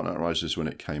thought on Dark Knight Rises when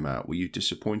it came out? Were you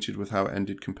disappointed with how it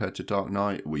ended compared to Dark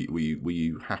Knight? Were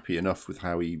you happy enough with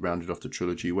how he rounded off the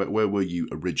trilogy? Where were you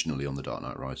originally on the Dark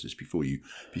Knight Rises before you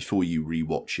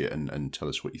rewatch it and tell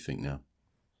us what you think now?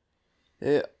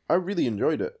 I really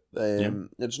enjoyed it.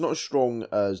 It's not as strong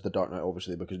as The Dark Knight,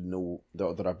 obviously, because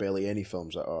there are barely any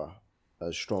films that are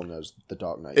as strong as The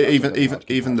Dark Knight.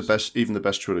 Even the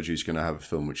best trilogy is going to have a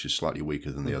film which is slightly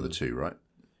weaker than the other two, right?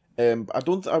 I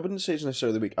wouldn't say it's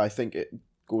necessarily weak. I think it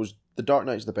goes. The Dark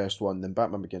Knight's the best one, then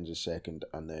Batman Begins is second,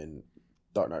 and then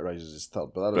Dark Knight Rises is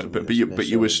third, but that doesn't but mean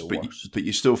but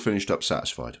you still finished up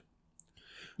satisfied.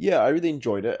 Yeah, I really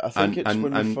enjoyed it. I think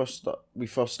and we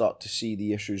first start to see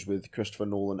the issues with Christopher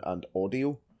Nolan and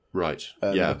audio. Right.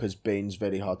 Because Bane's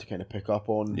very hard to kind of pick up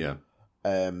on. Yeah.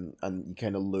 And you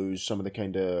kind of lose some of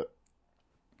the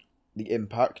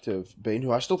impact of Bane,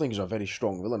 who I still think is a very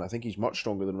strong villain. I think he's much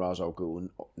stronger than Ra's al Ghul,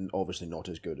 and obviously not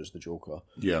as good as the Joker.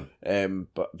 Yeah.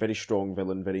 But very strong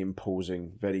villain, very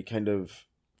imposing, very kind of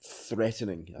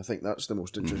threatening. I think that's the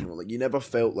most interesting one. Like, you never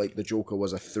felt like the Joker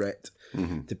was a threat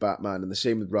to Batman, and the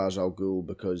same with Ra's al Ghul,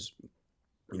 because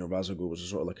Ra's al Ghul was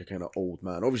sort of like a kind of old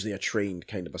man, obviously a trained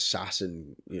kind of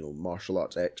assassin, martial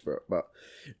arts expert, but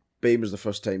Bane was the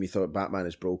first time he thought Batman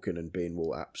is broken and Bane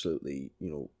will absolutely,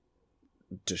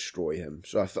 destroy him.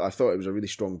 So I thought it was a really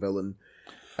strong villain.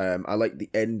 I liked the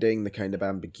ending, the kind of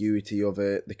ambiguity of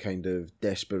it, the kind of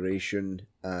desperation,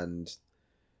 and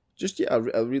just I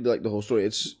really like the whole story.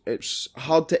 It's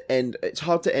hard to end. It's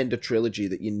hard to end a trilogy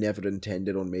that you never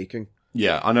intended on making.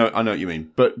 Yeah, I know what you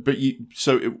mean. But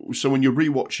so when you're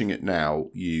rewatching it now,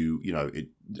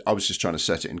 I was just trying to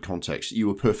set it in context. You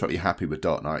were perfectly happy with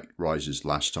Dark Knight Rises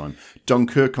last time.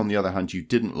 Dunkirk, on the other hand, you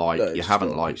didn't like. No, you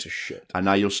haven't liked. Shit. And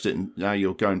now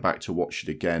you're going back to watch it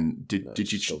again.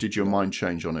 Did your mind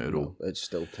change on it at all? It's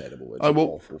still terrible. It's an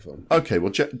awful film. Okay,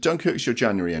 well, Dunkirk's your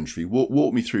January entry.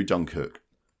 Walk me through Dunkirk.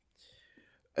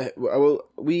 Well,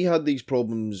 we had these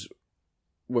problems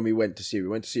when we went to see it. We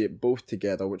went to see it both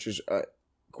together, which is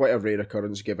quite a rare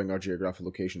occurrence given our geographical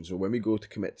location. So when we go to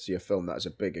commit to see a film, that is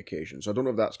a big occasion. So I don't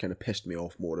know if that's kind of pissed me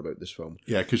off more about this film.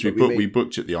 Yeah, because we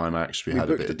booked at the IMAX. We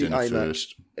had a bit of dinner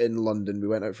first. In London, we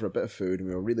went out for a bit of food and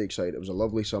we were really excited. It was a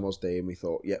lovely summer's day and we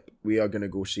thought, yep, we are going to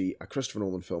go see a Christopher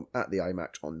Nolan film at the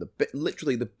IMAX on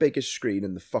literally the biggest screen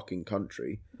in the fucking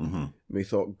country. Mm-hmm. And we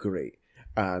thought, great.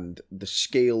 And the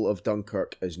scale of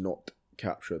Dunkirk is not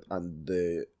captured, and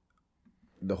the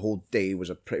whole day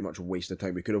was pretty much a waste of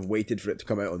time. We could have waited for it to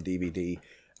come out on DVD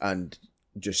and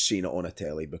just seen it on a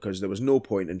telly, because there was no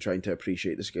point in trying to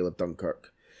appreciate the scale of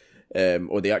Dunkirk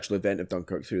or the actual event of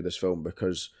Dunkirk through this film,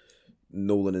 because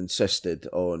Nolan insisted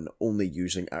on only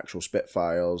using actual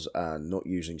Spitfires and not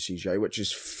using CGI, which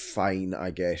is fine, I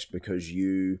guess, because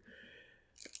you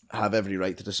have every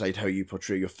right to decide how you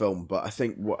portray your film. But I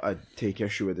think what I take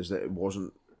issue with is that it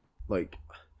wasn't like...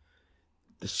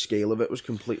 the scale of it was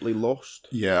completely lost.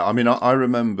 Yeah, I mean, I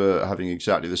remember having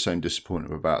exactly the same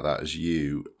disappointment about that as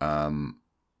you.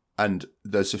 And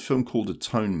there's a film called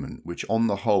Atonement, which on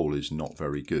the whole is not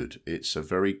very good. It's a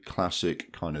very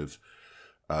classic kind of,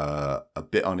 a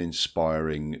bit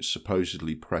uninspiring,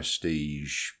 supposedly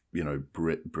prestige,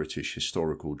 British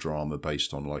historical drama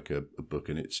based on like a book,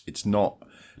 and it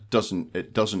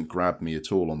doesn't grab me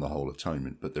at all on the whole,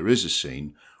 Atonement. But there is a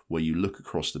scene where you look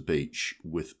across the beach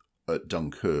at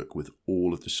Dunkirk with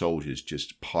all of the soldiers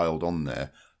just piled on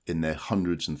there in their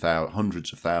hundreds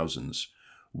of thousands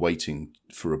waiting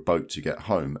for a boat to get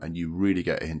home, and you really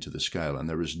get into the scale. And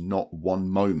there is not one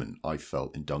moment I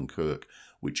felt in Dunkirk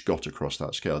which got across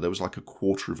that scale. There was like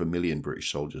 250,000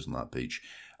 British soldiers on that beach,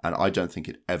 and I don't think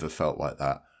it ever felt like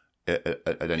that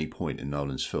at any point in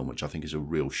Nolan's film, which I think is a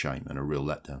real shame and a real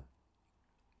letdown.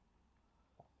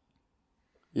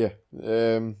 Yeah.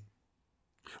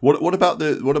 What about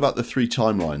the three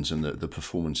timelines and the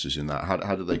performances in that?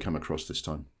 How did they come across this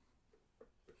time?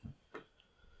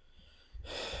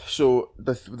 So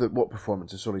what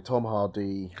performances? Sorry, Tom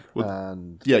Hardy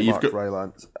and Mark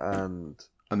Rylance and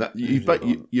that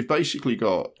you've basically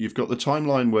got the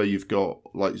timeline where you've got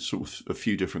like sort of a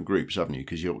few different groups, haven't you?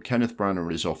 Because you've got Kenneth Branagh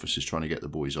and his officers trying to get the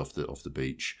boys off the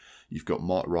beach. You've got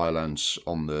Mark Rylance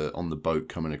on the boat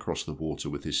coming across the water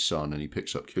with his son, and he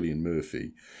picks up Cillian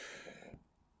Murphy.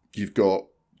 You've got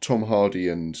Tom Hardy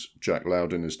and Jack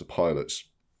Lowden as the pilots,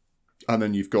 and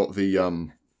then you've got the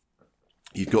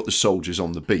soldiers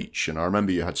on the beach. And I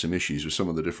remember you had some issues with some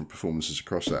of the different performances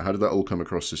across that. How did that all come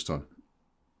across this time?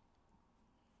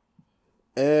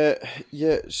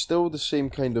 Yeah, still the same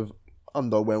kind of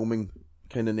underwhelming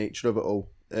kind of nature of it all.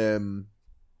 I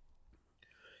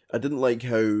didn't like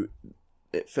how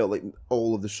it felt like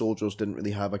all of the soldiers didn't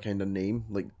really have a kind of name.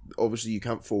 Like, obviously you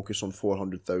can't focus on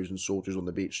 400,000 soldiers on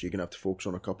the beach, so you're going to have to focus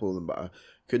on a couple of them, but I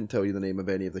couldn't tell you the name of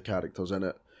any of the characters in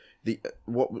it.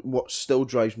 What still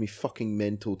drives me fucking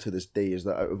mental to this day is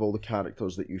that out of all the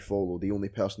characters that you follow, the only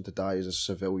person to die is a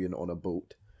civilian on a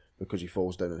boat because he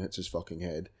falls down and hits his fucking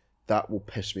head. That will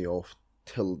piss me off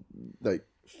till, like,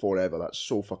 forever. That's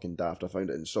so fucking daft. I found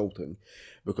it insulting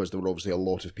because there were obviously a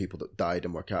lot of people that died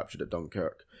and were captured at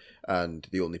Dunkirk, and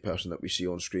the only person that we see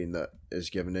on screen that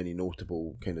is given any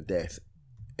notable kind of death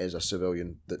is a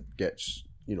civilian that gets,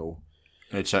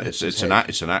 It's an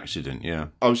accident. Yeah,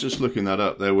 I was just looking that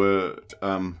up. There were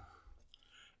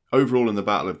overall in the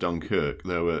Battle of Dunkirk,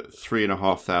 there were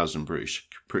 3,500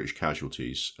 British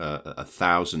casualties.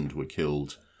 1,000 were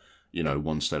killed.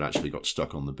 Once they'd actually got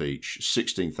stuck on the beach.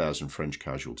 16,000 French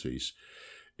casualties.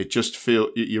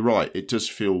 You're right. It does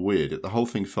feel weird. The whole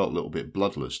thing felt a little bit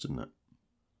bloodless, didn't it?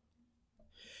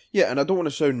 Yeah, and I don't want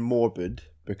to sound morbid,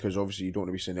 because obviously you don't want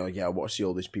to be saying, oh yeah, I want to see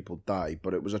all these people die,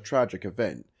 but it was a tragic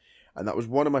event. And that was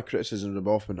one of my criticisms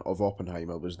of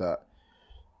Oppenheimer, was that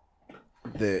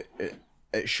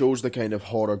it shows the kind of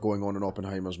horror going on in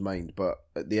Oppenheimer's mind, but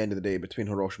at the end of the day, between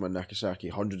Hiroshima and Nagasaki,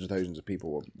 hundreds of thousands of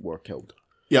people were killed.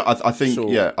 Yeah, I think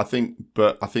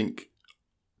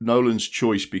Nolan's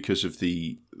choice, because of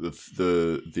the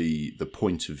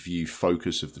point of view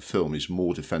focus of the film, is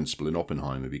more defensible in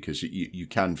Oppenheimer, because you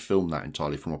can film that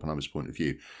entirely from Oppenheimer's point of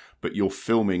view, but you're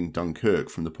filming Dunkirk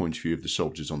from the point of view of the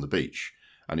soldiers on the beach,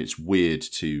 and it's weird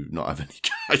to not have any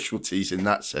casualties in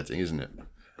that setting, isn't it?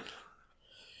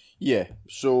 Yeah,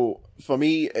 so for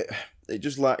me, it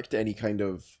just lacked any kind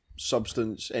of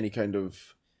substance, any kind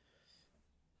of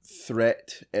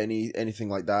threat, anything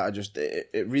like that.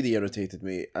 It really irritated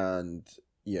me, and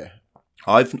yeah.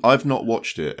 I've not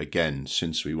watched it again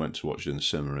since we went to watch it in the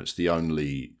cinema. It's the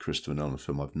only Christopher Nolan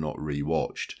film I've not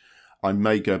rewatched. I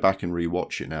may go back and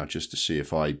rewatch it now just to see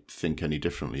if I think any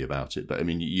differently about it. But I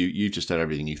mean, you just had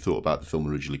everything you thought about the film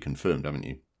originally confirmed, haven't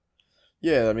you?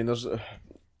 Yeah, I mean, I'm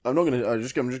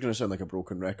just gonna sound like a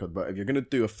broken record, but if you're gonna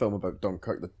do a film about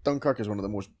Dunkirk, Dunkirk is one of the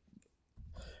most.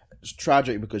 It's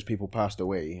tragic because people passed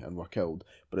away and were killed,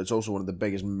 but it's also one of the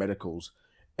biggest miracles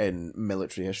in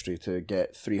military history to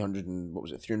get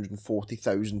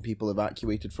 340,000 people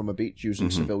evacuated from a beach using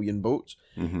civilian boats,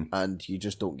 and you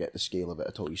just don't get the scale of it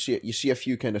at all. You see a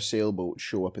few kind of sailboats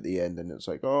show up at the end, and it's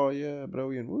like, oh yeah,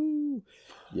 brilliant, woo,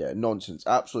 yeah, nonsense,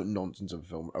 absolute nonsense of a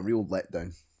film, a real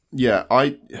letdown. Yeah,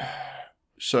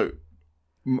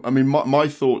 my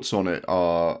thoughts on it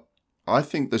are, I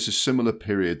think there's a similar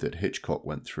period that Hitchcock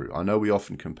went through. I know we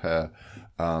often compare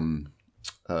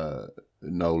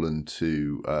Nolan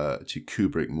to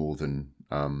Kubrick more than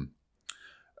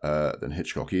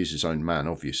Hitchcock. He is his own man,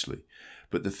 obviously.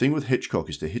 But the thing with Hitchcock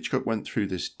is that Hitchcock went through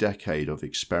this decade of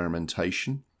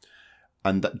experimentation,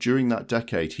 and that during that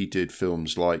decade he did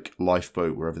films like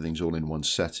Lifeboat, where everything's all in one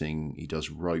setting. He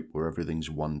does Rope, where everything's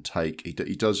one take. He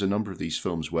does a number of these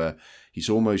films where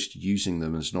he's almost using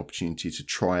them as an opportunity to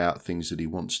try out things that he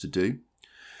wants to do.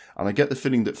 And I get the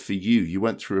feeling that for you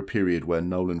went through a period where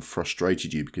Nolan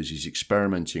frustrated you because he's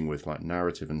experimenting with like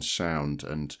narrative and sound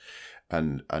and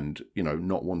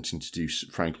not wanting to do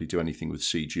anything with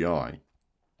CGI.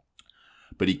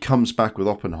 But he comes back with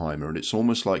Oppenheimer, and it's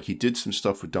almost like he did some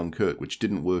stuff with Dunkirk which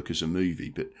didn't work as a movie,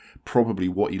 but probably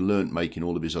what he learnt making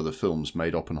all of his other films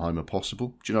made Oppenheimer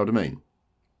possible. Do you know what I mean?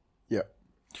 Yeah.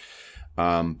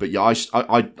 But yeah,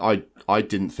 I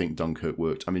didn't think Dunkirk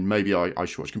worked. I mean, maybe I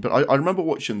should watch it. But I remember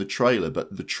watching the trailer,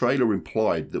 but the trailer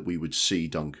implied that we would see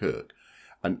Dunkirk.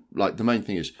 And like the main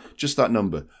thing is just that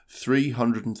number,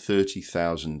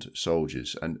 330,000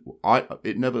 soldiers. And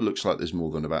it never looks like there's more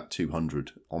than about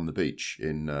 200 on the beach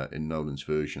in Nolan's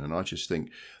version. And I just think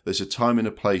there's a time and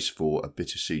a place for a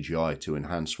bit of CGI to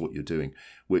enhance what you're doing,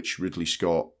 which Ridley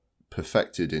Scott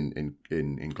perfected in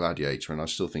Gladiator, and I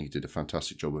still think he did a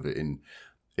fantastic job of it in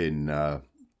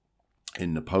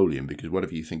Napoleon, because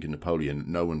whatever you think in Napoleon,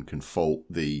 no one can fault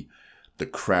the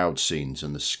crowd scenes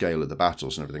and the scale of the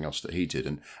battles and everything else that he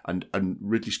did. And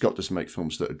Ridley Scott doesn't make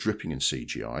films that are dripping in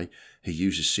CGI. He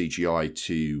uses CGI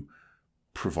to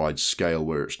provide scale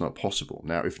where it's not possible.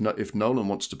 Now, if Nolan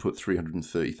wants to put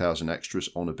 330,000 extras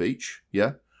on a beach,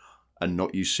 yeah, and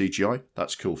not use CGI,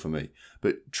 that's cool for me.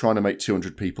 But trying to make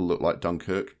 200 people look like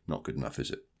Dunkirk, not good enough,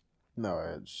 is it? No,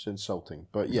 it's insulting.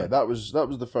 But yeah, that was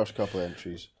the first couple of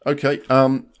entries. Okay.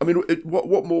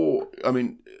 What more? I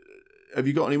mean, have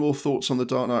you got any more thoughts on The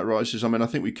Dark Knight Rises? I mean, I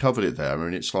think we covered it there. I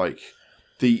mean, it's like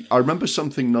I remember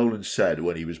something Nolan said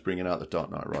when he was bringing out The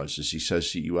Dark Knight Rises. He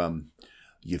says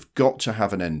you've got to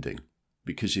have an ending,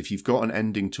 because if you've got an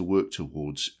ending to work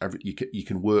towards, you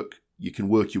can work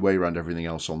your way around everything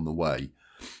else on the way.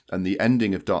 And the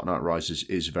ending of Dark Knight Rises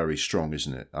is very strong,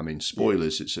 isn't it? I mean,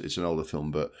 spoilers, yeah. It's an older film,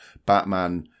 but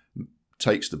Batman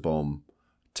takes the bomb,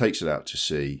 takes it out to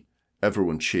sea,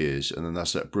 everyone cheers, and then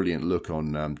that's that brilliant look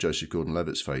on Joseph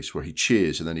Gordon-Levitt's face where he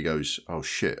cheers and then he goes, oh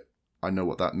shit, I know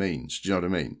what that means. Do you know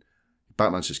what I mean?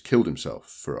 Batman's just killed himself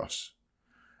for us.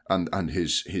 And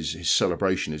his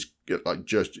celebration is like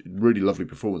just really lovely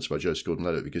performance by Joseph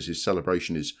Gordon-Levitt, because his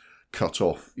celebration is cut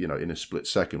off, in a split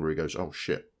second where he goes, oh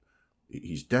shit,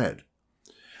 he's dead.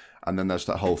 And then there's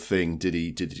that whole thing: did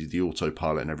he do the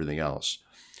autopilot and everything else?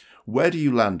 Where do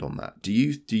you land on that? Do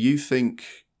you think?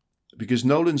 Because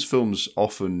Nolan's films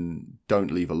often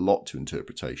don't leave a lot to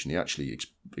interpretation. He actually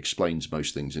explains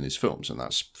most things in his films, and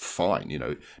that's fine. You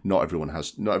know, not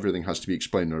everything has to be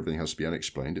explained, not everything has to be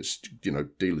unexplained. It's, you know,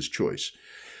 dealer's choice.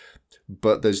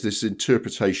 But there's this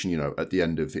interpretation, you know, at the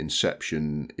end of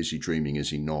Inception: is he dreaming?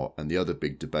 Is he not? And the other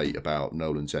big debate about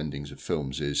Nolan's endings of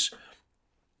films is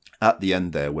at the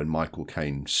end there, when Michael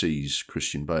Caine sees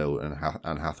Christian Bale and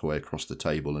Anne Hathaway across the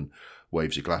table and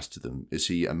waves a glass to them, is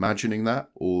he imagining that,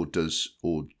 or does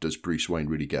Bruce Wayne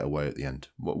really get away at the end?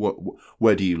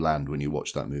 Where do you land when you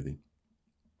watch that movie?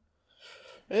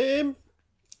 I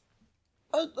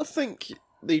think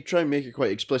they try and make it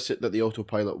quite explicit that the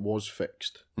autopilot was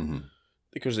fixed. Mm-hmm.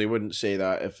 Because they wouldn't say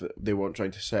that if they weren't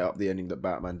trying to set up the ending that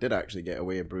Batman did actually get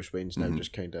away and Bruce Wayne's now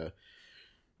just kind of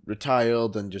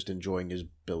retired and just enjoying his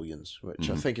billions, which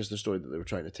I think is the story that they were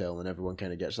trying to tell, and everyone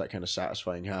kind of gets that kind of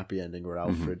satisfying happy ending where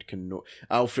Alfred can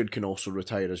also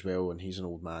retire as well, and he's an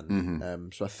old man.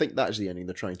 So I think that is the ending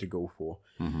they're trying to go for.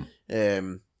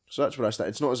 So that's where I start.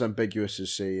 It's not as ambiguous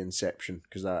as, say, Inception,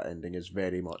 because that ending is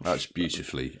very much... That's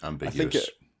beautifully ambiguous.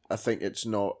 I think it's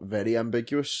not very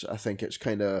ambiguous. I think it's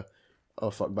kind of, oh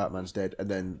fuck, Batman's dead, and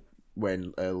then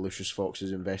when Lucius Fox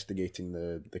is investigating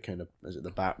the kind of, is it the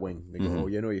Batwing? They go, oh,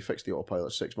 you know, you fixed the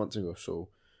autopilot 6 months ago, so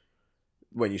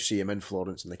when you see him in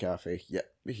Florence in the cafe, yeah,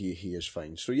 he is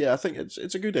fine. So yeah, I think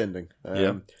it's a good ending.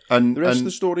 And the rest of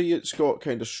the story, it's got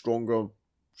kind of stronger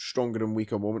and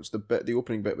weaker moments. The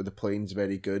opening bit with the plane's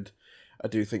very good. I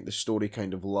do think the story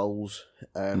kind of lulls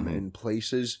in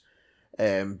places.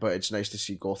 But it's nice to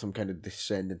see Gotham kind of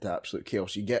descend into absolute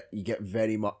chaos. You get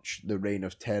very much the Reign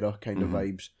of Terror kind of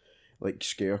vibes, like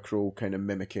Scarecrow kind of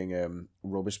mimicking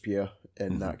Robespierre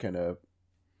in that kind of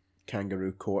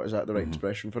kangaroo court. Is that the right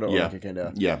expression for it? Yeah. Or like a kind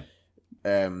of,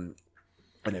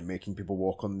 and then making people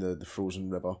walk on the frozen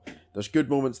river. There's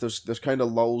good moments. There's kind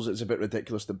of lulls. It's a bit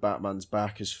ridiculous that Batman's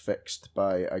back is fixed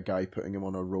by a guy putting him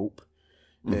on a rope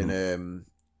in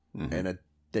a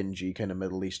dingy kind of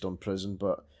Middle Eastern prison,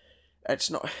 but it's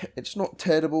not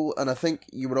terrible. And I think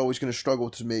you were always going to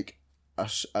struggle to make a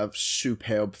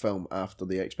superb film after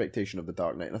the expectation of The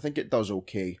Dark Knight, and I think it does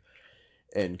okay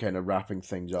in kind of wrapping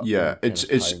things up. Yeah,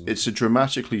 it's a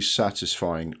dramatically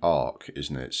satisfying arc,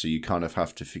 isn't it? So you kind of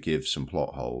have to forgive some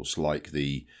plot holes, like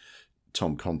the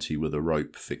Tom Conti with a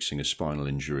rope fixing a spinal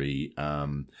injury,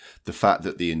 the fact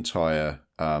that the entire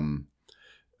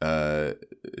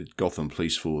Gotham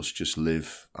police force just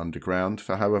live underground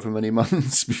for however many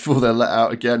months before they're let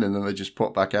out again, and then they just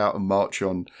pop back out and march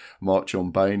on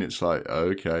Bane. It's like,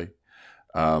 okay,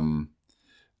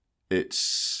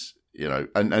 it's, you know,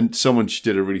 and someone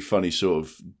did a really funny sort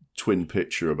of twin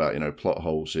picture about, you know, plot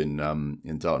holes in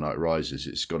Dark Knight Rises.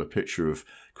 It's got a picture of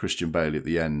Christian Bale at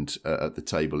the end at the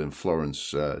table in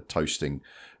Florence, toasting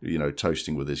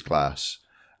with his glass.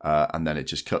 And then it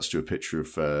just cuts to a picture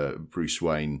of Bruce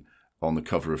Wayne on the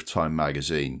cover of Time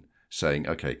magazine saying,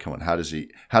 okay, come on, how does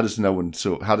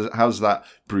that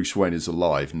Bruce Wayne is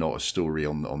alive, not a story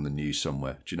on the news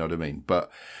somewhere? Do you know what I mean?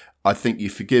 But I think you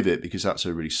forgive it because that's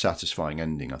a really satisfying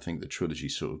ending. I think the trilogy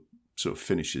sort of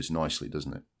finishes nicely,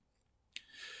 doesn't it?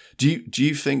 Do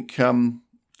you think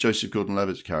Joseph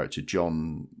Gordon-Levitt's character,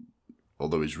 John,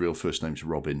 although his real first name's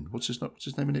Robin, what's his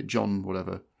name in it? John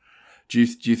whatever. Do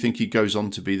you think he goes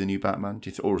on to be the new Batman?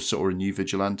 Or a new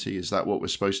vigilante? Is that what we're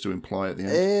supposed to imply at the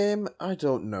end? I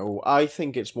don't know. I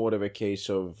think it's more of a case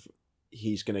of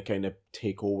he's going to kind of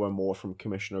take over more from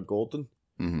Commissioner Gordon.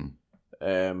 And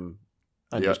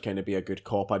just kind of be a good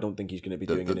cop. I don't think he's going to be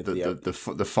doing anything.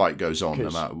 The fight goes on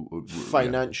no matter.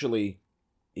 Financially,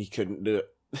 he couldn't do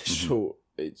it. So,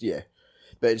 yeah.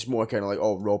 But it's more kind of like,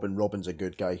 oh, Robin's a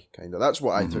good guy, kind of. That's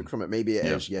what I took from it. Maybe it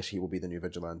is, yes, he will be the new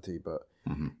vigilante, but...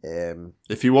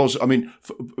 if he was, I mean,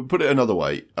 put it another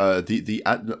way,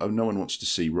 no one wants to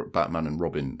see Batman and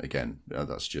Robin again.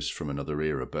 That's just from another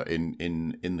era. But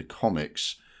in the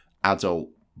comics, adult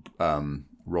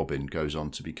Robin goes on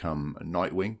to become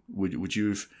Nightwing. Would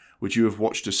you have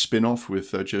watched a spin-off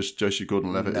with just Joseph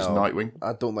Gordon-Levitt as Nightwing?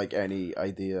 I don't like any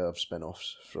idea of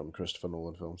spin-offs from Christopher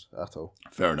Nolan films at all.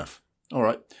 Fair enough. All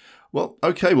right. Well,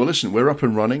 okay. Well, listen, we're up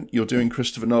and running. You're doing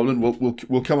Christopher Nolan.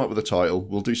 We'll come up with a title.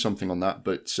 We'll do something on that.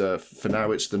 But for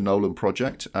now, it's the Nolan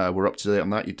Project. We're up to date on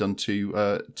that. You've done two.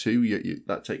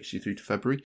 That takes you through to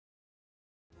February.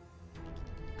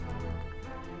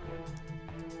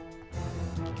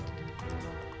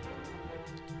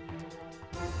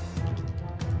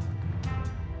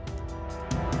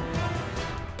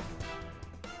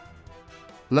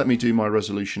 Let me do my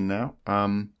resolution now.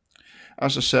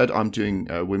 As I said, I'm doing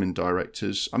women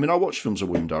directors. I mean, I watch films of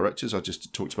women directors. I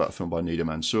just talked about a film by Nida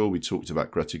Mansour. We talked about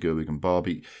Greta Gerwig and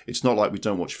Barbie. It's not like we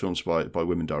don't watch films by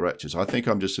women directors. I think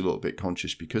I'm just a little bit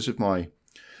conscious because of my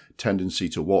tendency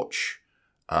to watch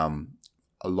a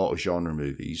lot of genre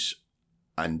movies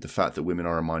and the fact that women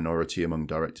are a minority among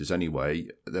directors anyway.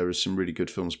 There are some really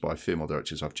good films by female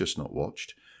directors I've just not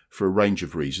watched. For a range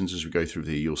of reasons. As we go through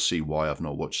you'll see why I've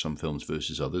not watched some films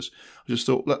versus others. I just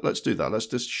thought, let's do that. Let's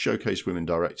just showcase women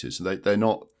directors. They're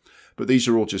not, but these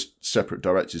are all just separate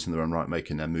directors in their own right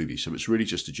making their movies. So it's really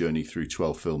just a journey through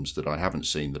 12 films that I haven't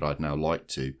seen that I'd now like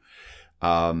to.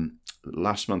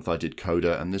 Last month I did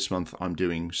Coda, and this month I'm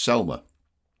doing Selma.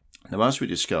 Now, as we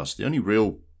discussed, the only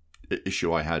real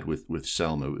issue I had with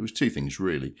Selma, it was two things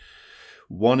really.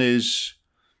 One is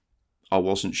I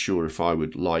wasn't sure if I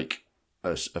would like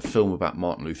a film about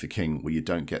Martin Luther King where you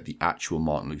don't get the actual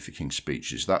Martin Luther King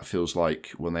speeches. That feels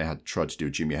like when they had tried to do a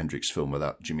Jimi Hendrix film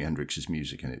without Jimi Hendrix's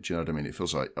music in it. Do you know what I mean? It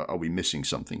feels like, are we missing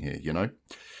something here, you know?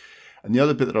 And the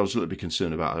other bit that I was a little bit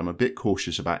concerned about, I'm a bit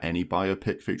cautious about any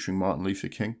biopic featuring Martin Luther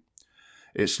King.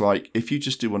 It's like, if you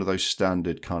just do one of those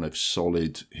standard kind of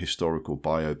solid historical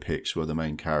biopics where the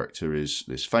main character is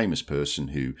this famous person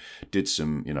who did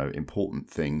some, important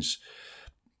things.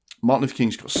 Martin Luther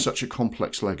King's got such a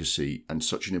complex legacy and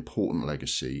such an important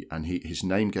legacy, and his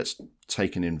name gets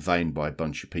taken in vain by a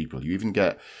bunch of people. You even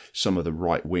get some of the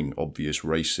right-wing obvious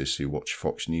racists who watch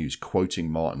Fox News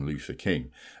quoting Martin Luther King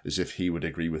as if he would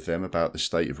agree with them about the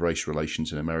state of race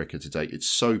relations in America today. It's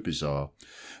so bizarre.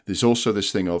 There's also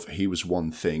this thing of he was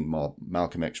one thing,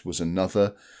 Malcolm X was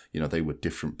another. They were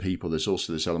different people. There's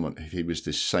also this element of he was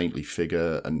this saintly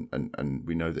figure, and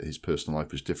we know that his personal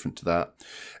life was different to that.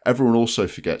 Everyone also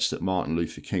forgets that Martin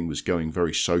Luther King was going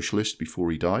very socialist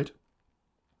before he died.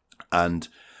 And,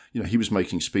 he was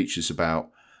making speeches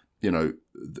about,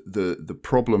 the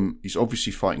problem. He's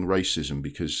obviously fighting racism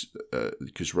because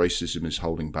racism is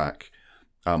holding back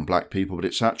black people, but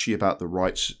it's actually about the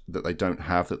rights that they don't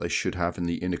have, that they should have, and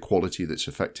the inequality that's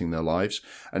affecting their lives.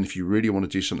 And if you really want to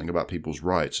do something about people's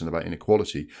rights and about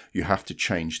inequality, you have to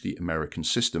change the American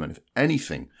system. And if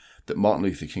anything that Martin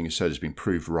Luther King has said has been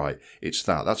proved right, it's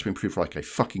that. That's been proved like a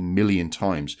fucking million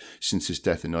times since his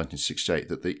death in 1968,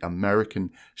 that the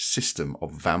American system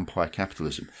of vampire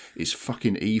capitalism is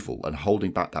fucking evil and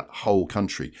holding back that whole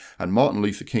country. And Martin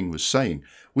Luther King was saying,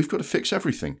 we've got to fix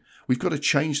everything. We've got to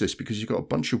change this because you've got a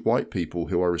bunch of white people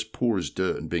who are as poor as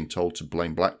dirt and being told to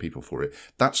blame black people for it.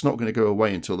 That's not going to go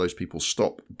away until those people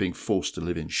stop being forced to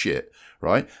live in shit,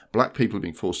 right? Black people are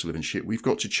being forced to live in shit. We've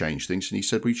got to change things. And he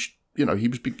said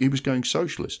he was going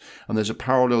socialist. And there's a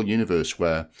parallel universe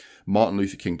where Martin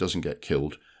Luther King doesn't get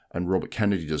killed and Robert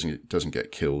Kennedy doesn't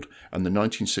get killed, and the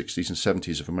 1960s and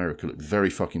 70s of America look very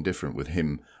fucking different with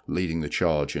him leading the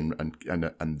charge and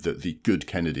the good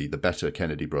Kennedy, the better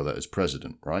Kennedy brother as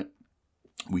president, right?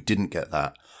 We didn't get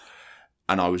that.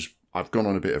 And I've gone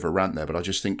on a bit of a rant there, but I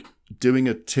just think doing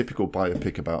a typical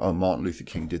biopic about, Martin Luther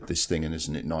King did this thing and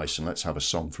isn't it nice, and let's have a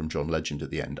song from John Legend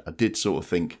at the end, I did sort of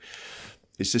think,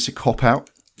 is this a cop-out?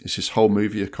 Is this whole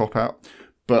movie a cop-out?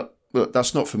 But look,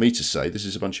 that's not for me to say. This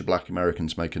is a bunch of black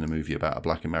Americans making a movie about a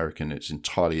black American. It's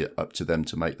entirely up to them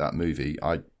to make that movie.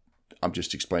 I'm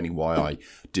just explaining why I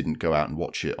didn't go out and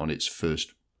watch it on its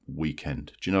first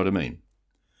weekend. Do you know what I mean?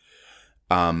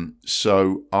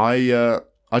 So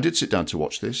I did sit down to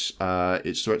watch this.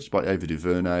 It's directed by Ava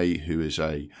DuVernay, who is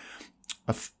a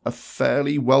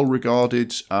fairly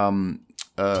well-regarded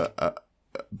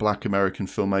black American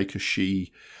filmmaker.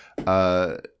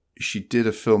 She did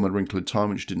a film, A Wrinkle in Time,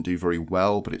 which didn't do very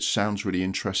well, but it sounds really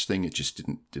interesting. It just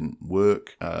didn't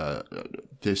work.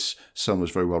 This Selma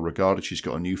was very well regarded. She's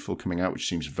got a new film coming out, which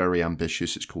seems very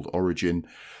ambitious. It's called Origin.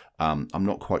 I'm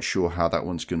not quite sure how that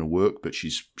one's going to work, but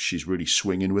she's really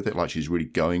swinging with it. Like, she's really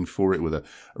going for it with a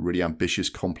really ambitious,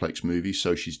 complex movie.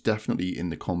 So she's definitely in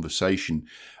the conversation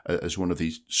as one of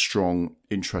these strong,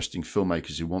 interesting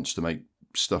filmmakers who wants to make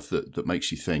stuff that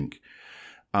makes you think.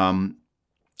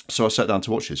 So I sat down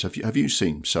to watch this. Have you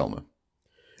seen Selma?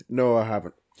 No, I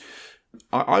haven't.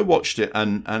 I watched it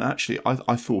and actually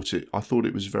I thought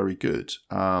it was very good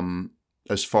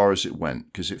as far as it went,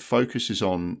 because it focuses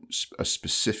on a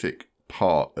specific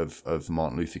part of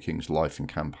Martin Luther King's life and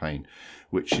campaign,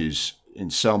 which is in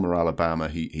Selma, Alabama.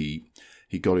 He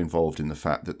got involved in the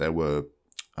fact that there were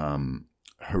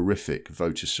horrific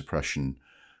voter suppression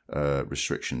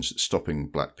restrictions stopping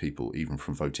black people even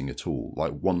from voting at all.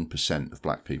 Like 1% of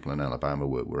black people in Alabama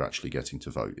were actually getting to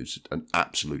vote. It's an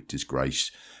absolute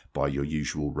disgrace by your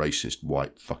usual racist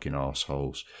white fucking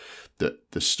assholes.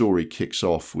 The story kicks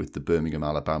off with the Birmingham,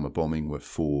 Alabama bombing, where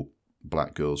 4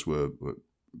 black girls were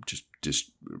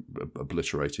just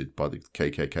obliterated by the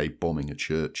KKK bombing a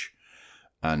church.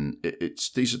 And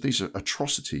these are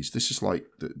atrocities. This is like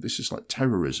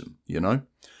terrorism,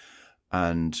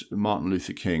 And Martin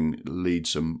Luther King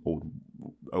leads them or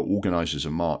organizes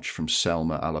a march from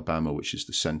Selma, Alabama, which is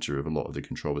the center of a lot of the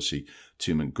controversy,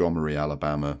 to Montgomery,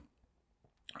 Alabama,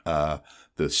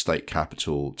 the state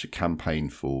capital, to campaign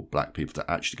for black people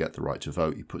to actually get the right to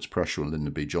vote. He puts pressure on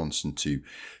Lyndon B. Johnson to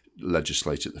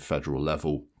legislate at the federal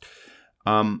level.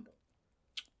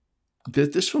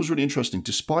 This film's really interesting,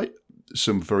 despite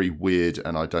some very weird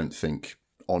and I don't think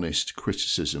honest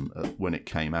criticism when it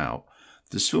came out.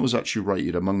 This film is actually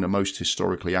rated among the most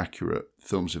historically accurate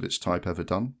films of its type ever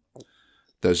done.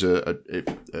 There's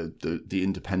the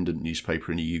Independent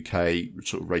newspaper in the UK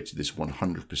sort of rated this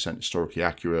 100% historically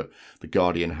accurate. The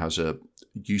Guardian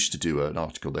used to do an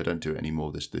article. They don't do it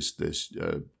anymore. This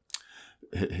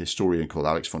historian called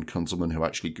Alex von Kunzelman who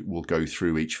actually will go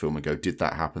through each film and go, did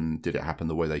that happen? Did it happen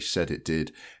the way they said it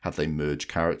did? Have they merged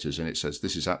characters? And it says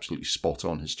this is absolutely spot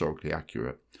on, historically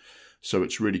accurate. So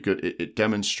it's really good. It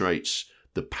demonstrates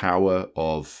the power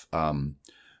of Martin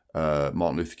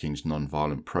Luther King's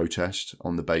non-violent protest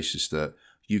on the basis that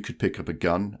you could pick up a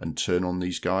gun and turn on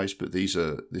these guys, but this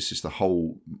is the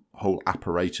whole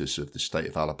apparatus of the state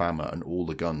of Alabama and all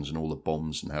the guns and all the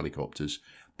bombs and helicopters.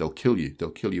 They'll kill you.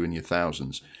 They'll kill you in your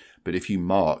thousands. But if you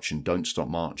march and don't stop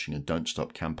marching and don't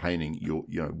stop campaigning,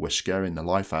 we're scaring the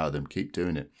life out of them. Keep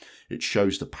doing it. It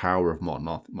shows the power of Martin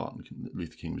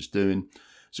Luther King was doing.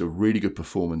 It's a really good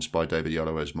performance by David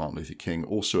Oyelowo as Martin Luther King.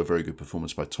 Also a very good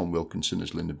performance by Tom Wilkinson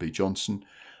as Lyndon B. Johnson.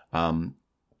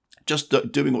 Just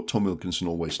doing what Tom Wilkinson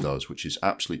always does, which is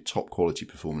absolute top quality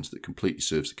performance that completely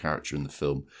serves the character in the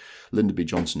film. Lyndon B.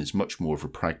 Johnson is much more of a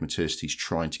pragmatist. He's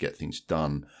trying to get things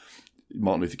done.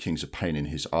 Martin Luther King's a pain in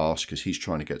his arse because he's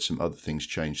trying to get some other things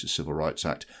changed. The Civil Rights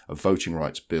Act, a voting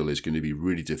rights bill is going to be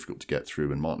really difficult to get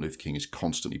through, and Martin Luther King is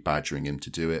constantly badgering him to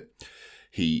do it.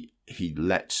 He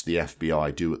lets the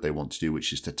FBI do what they want to do,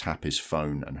 which is to tap his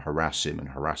phone and harass him and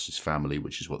harass his family,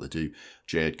 which is what they do.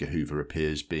 J. Edgar Hoover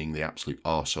appears being the absolute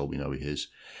arsehole we know he is.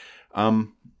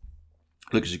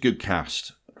 Look, it's a good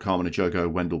cast. Carmen Ejogo,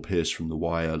 Wendell Pierce from The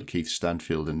Wire, Lakeith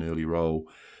Stanfield in an early role,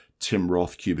 Tim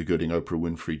Roth, Cuba Gooding, Oprah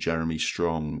Winfrey, Jeremy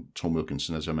Strong, Tom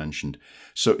Wilkinson, as I mentioned.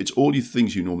 So it's all the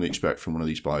things you normally expect from one of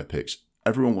these biopics.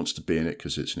 Everyone wants to be in it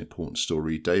because it's an important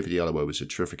story. David Oyelowo is a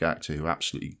terrific actor who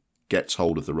absolutely gets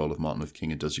hold of the role of Martin Luther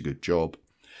King and does a good job.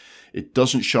 It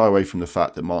doesn't shy away from the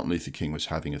fact that Martin Luther King was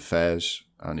having affairs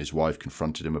and his wife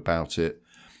confronted him about it.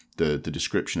 The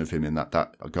description of him in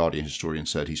that a Guardian historian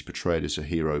said he's portrayed as a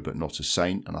hero but not a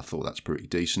saint, and I thought that's pretty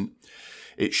decent.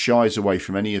 It shies away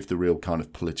from any of the real kind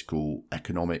of political,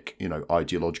 economic,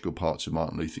 ideological parts of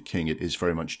Martin Luther King. It is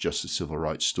very much just a civil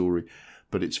rights story,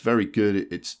 but it's very good.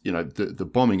 It's, the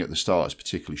bombing at the start is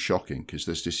particularly shocking because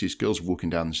there's just these girls walking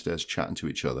down the stairs chatting to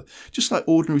each other, just like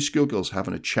ordinary schoolgirls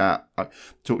having a chat,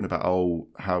 talking about,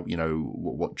 how,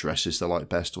 what dresses they like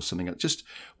best or something, just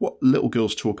what little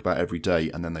girls talk about every day,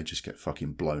 and then they just get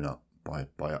fucking blown up by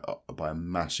a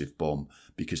massive bomb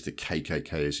because the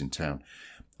KKK is in town.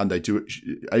 And they do it.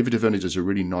 Ava DuVernay does a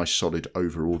really nice, solid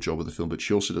overall job of the film, but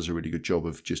she also does a really good job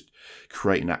of just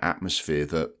creating that atmosphere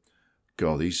that,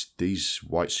 God, these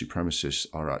white supremacists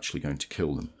are actually going to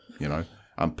kill them,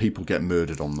 and people get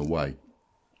murdered on the way.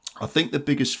 I think the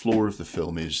biggest flaw of the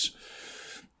film is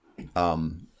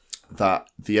that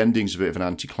the ending's a bit of an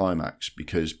anticlimax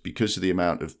because of the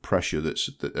amount of pressure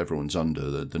that everyone's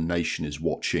under. The nation is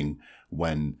watching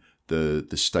when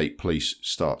the state police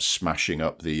start smashing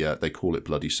up they call it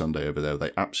Bloody Sunday over there.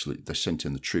 They sent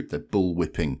in the troop. They're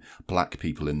bullwhipping black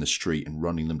people in the street and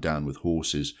running them down with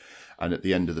horses. And at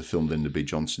the end of the film, Lyndon B.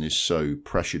 Johnson is so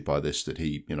pressured by this that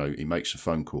he makes a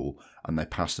phone call and they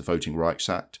pass the Voting Rights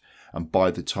Act. And by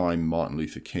the time Martin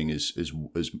Luther King has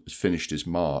finished his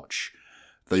march,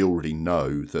 they already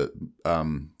know that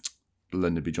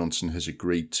Lyndon B. Johnson has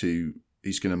agreed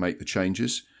he's going to make the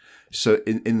changes. So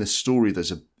in the story,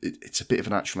 it's a bit of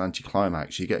an actual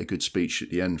anticlimax. You get a good speech at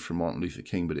the end from Martin Luther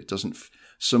King, but it doesn't.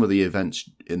 Some of the events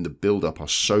in the build-up are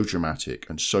so dramatic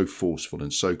and so forceful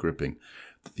and so gripping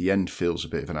that the end feels a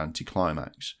bit of an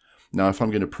anticlimax. Now, if I'm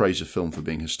going to praise a film for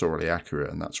being historically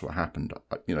accurate, and that's what happened,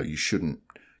 you shouldn't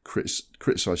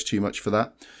criticize too much for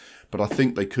that. But I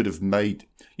think they could have made,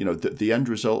 the end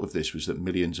result of this was that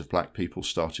millions of black people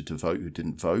started to vote who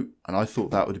didn't vote, and I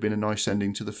thought that would have been a nice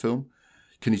ending to the film.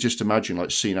 Can you just imagine, like,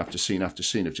 scene after scene after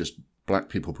scene of just black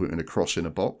people putting a cross in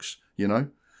a box,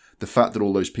 The fact that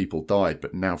all those people died,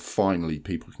 but now finally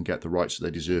people can get the rights that they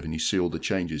deserve and you see all the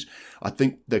changes. I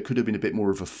think there could have been a bit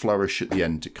more of a flourish at the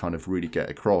end to kind of really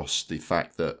get across the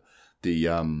fact that the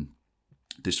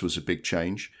this was a big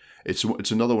change.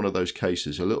 It's another one of those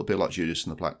cases, a little bit like Judas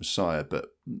and the Black Messiah,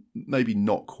 but maybe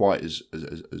not quite as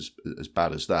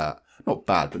bad as that. Not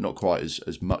bad, but not quite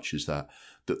as much as that.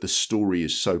 That the story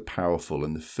is so powerful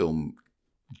and the film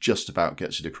just about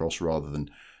gets it across, rather than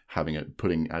having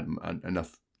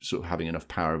enough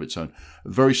power of its own. A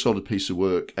very solid piece of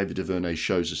work. Ava DuVernay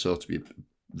shows herself to be a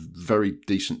very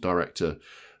decent director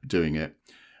doing it.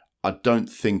 I don't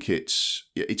think it's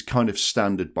kind of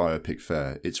standard biopic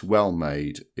fare. It's well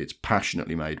made. It's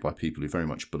passionately made by people who very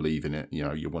much believe in it. You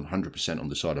know, you're 100% on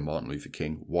the side of Martin Luther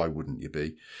King. Why wouldn't you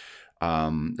be?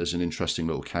 There's an interesting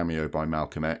little cameo by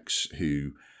Malcolm X,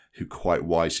 who quite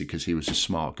wisely, because he was a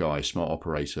smart guy, smart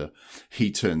operator,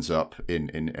 he turns up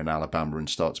in Alabama and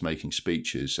starts making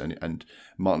speeches. And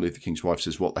Martin Luther King's wife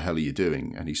says, "What the hell are you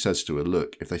doing?" And he says to her,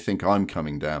 "Look, if they think I'm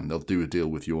coming down, they'll do a deal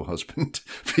with your husband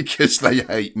because they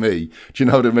hate me." Do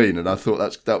you know what I mean? And I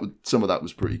thought some of that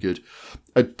was pretty good.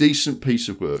 A decent piece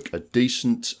of work, a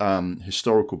decent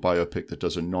historical biopic that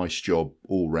does a nice job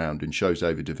all round and shows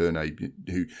Ava DuVernay,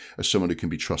 who as someone who can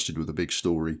be trusted with a big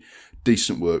story.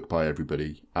 Decent work by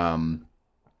everybody. But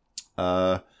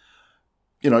I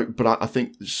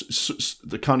think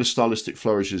the kind of stylistic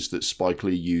flourishes that Spike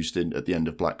Lee used at the end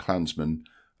of BlacKkKlansman,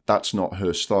 that's not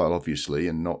her style, obviously,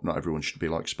 and not everyone should be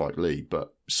like Spike Lee,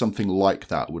 but something like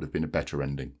that would have been a better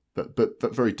ending.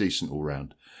 But very decent all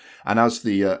round. And as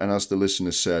the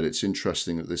listener said, it's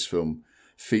interesting that this film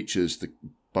features the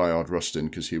Bayard Rustin,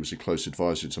 because he was a close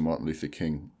advisor to Martin Luther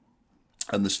King.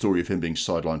 And the story of him being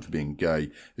sidelined for being gay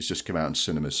has just come out in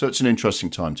cinemas. So it's an interesting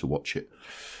time to watch it.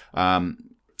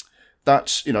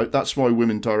 That's my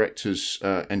women directors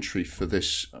entry for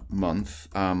this month.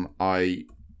 I'm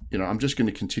just going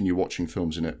to continue watching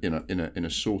films in a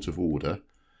sort of order.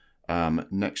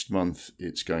 Next month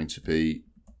it's going to be,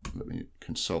 let me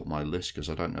consult my list because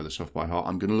I don't know this off by heart.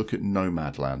 I'm going to look at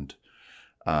Nomadland.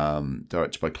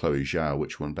 Directed by Chloe Zhao,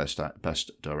 which won Best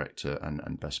Director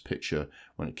and Best Picture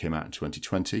when it came out in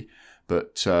 2020.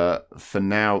 But for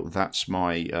now, that's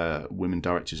my women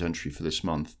directors entry for this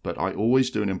month. But I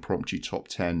always do an impromptu top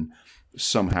 10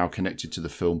 somehow connected to the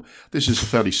film. This is a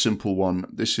fairly simple one.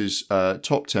 This is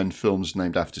top 10 films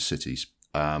named after cities,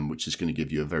 which is going to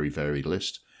give you a very varied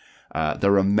list.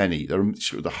 There are many. There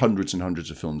are hundreds and hundreds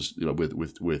of films,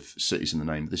 with cities in the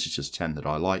name. This is just 10 that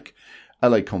I like.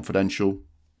 LA Confidential,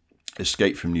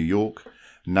 Escape from New York,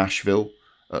 Nashville,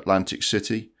 Atlantic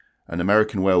City, An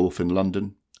American Werewolf in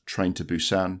London, Train to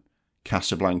Busan,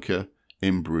 Casablanca,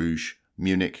 In Bruges,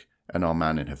 Munich, and Our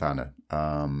Man in Havana.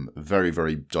 Very,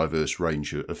 very diverse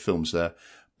range of films there.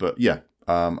 But yeah,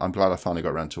 I'm glad I finally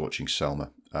got around to watching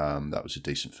Selma. That was a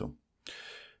decent film.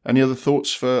 Any other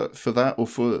thoughts for that or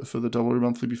for the Double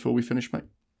Monthly before we finish, mate?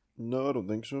 No, I don't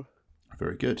think so.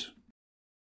 Very good.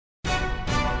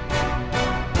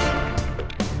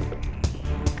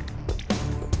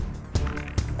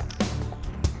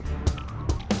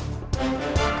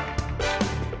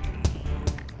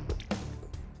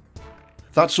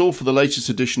 That's all for the latest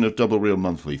edition of Double Reel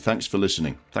Monthly. Thanks for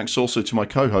listening. Thanks also to my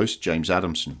co-host, James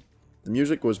Adamson. The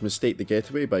music was Mistake the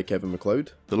Getaway by Kevin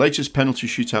MacLeod. The latest Penalty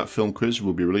Shootout Film Quiz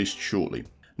will be released shortly.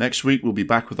 Next week, we'll be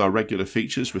back with our regular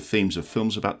features with themes of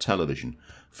films about television.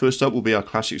 First up will be our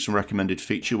Classics and Recommended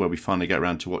feature, where we finally get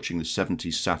around to watching the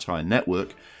 70s Satire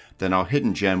Network. Then our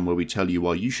Hidden Gem, where we tell you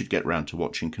why you should get round to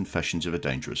watching Confessions of a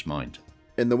Dangerous Mind.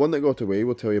 In The One That Got Away,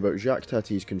 we'll tell you about Jacques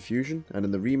Tati's Confusion, and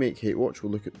in the remake Hate Watch,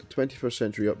 we'll look at the 21st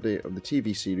century update of the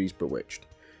TV series Bewitched.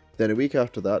 Then a week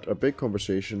after that, our Big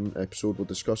Conversation episode will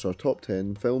discuss our top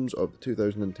 10 films of the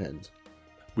 2010s.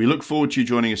 We look forward to you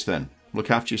joining us then. Look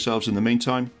after yourselves in the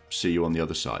meantime. See you on the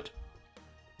other side.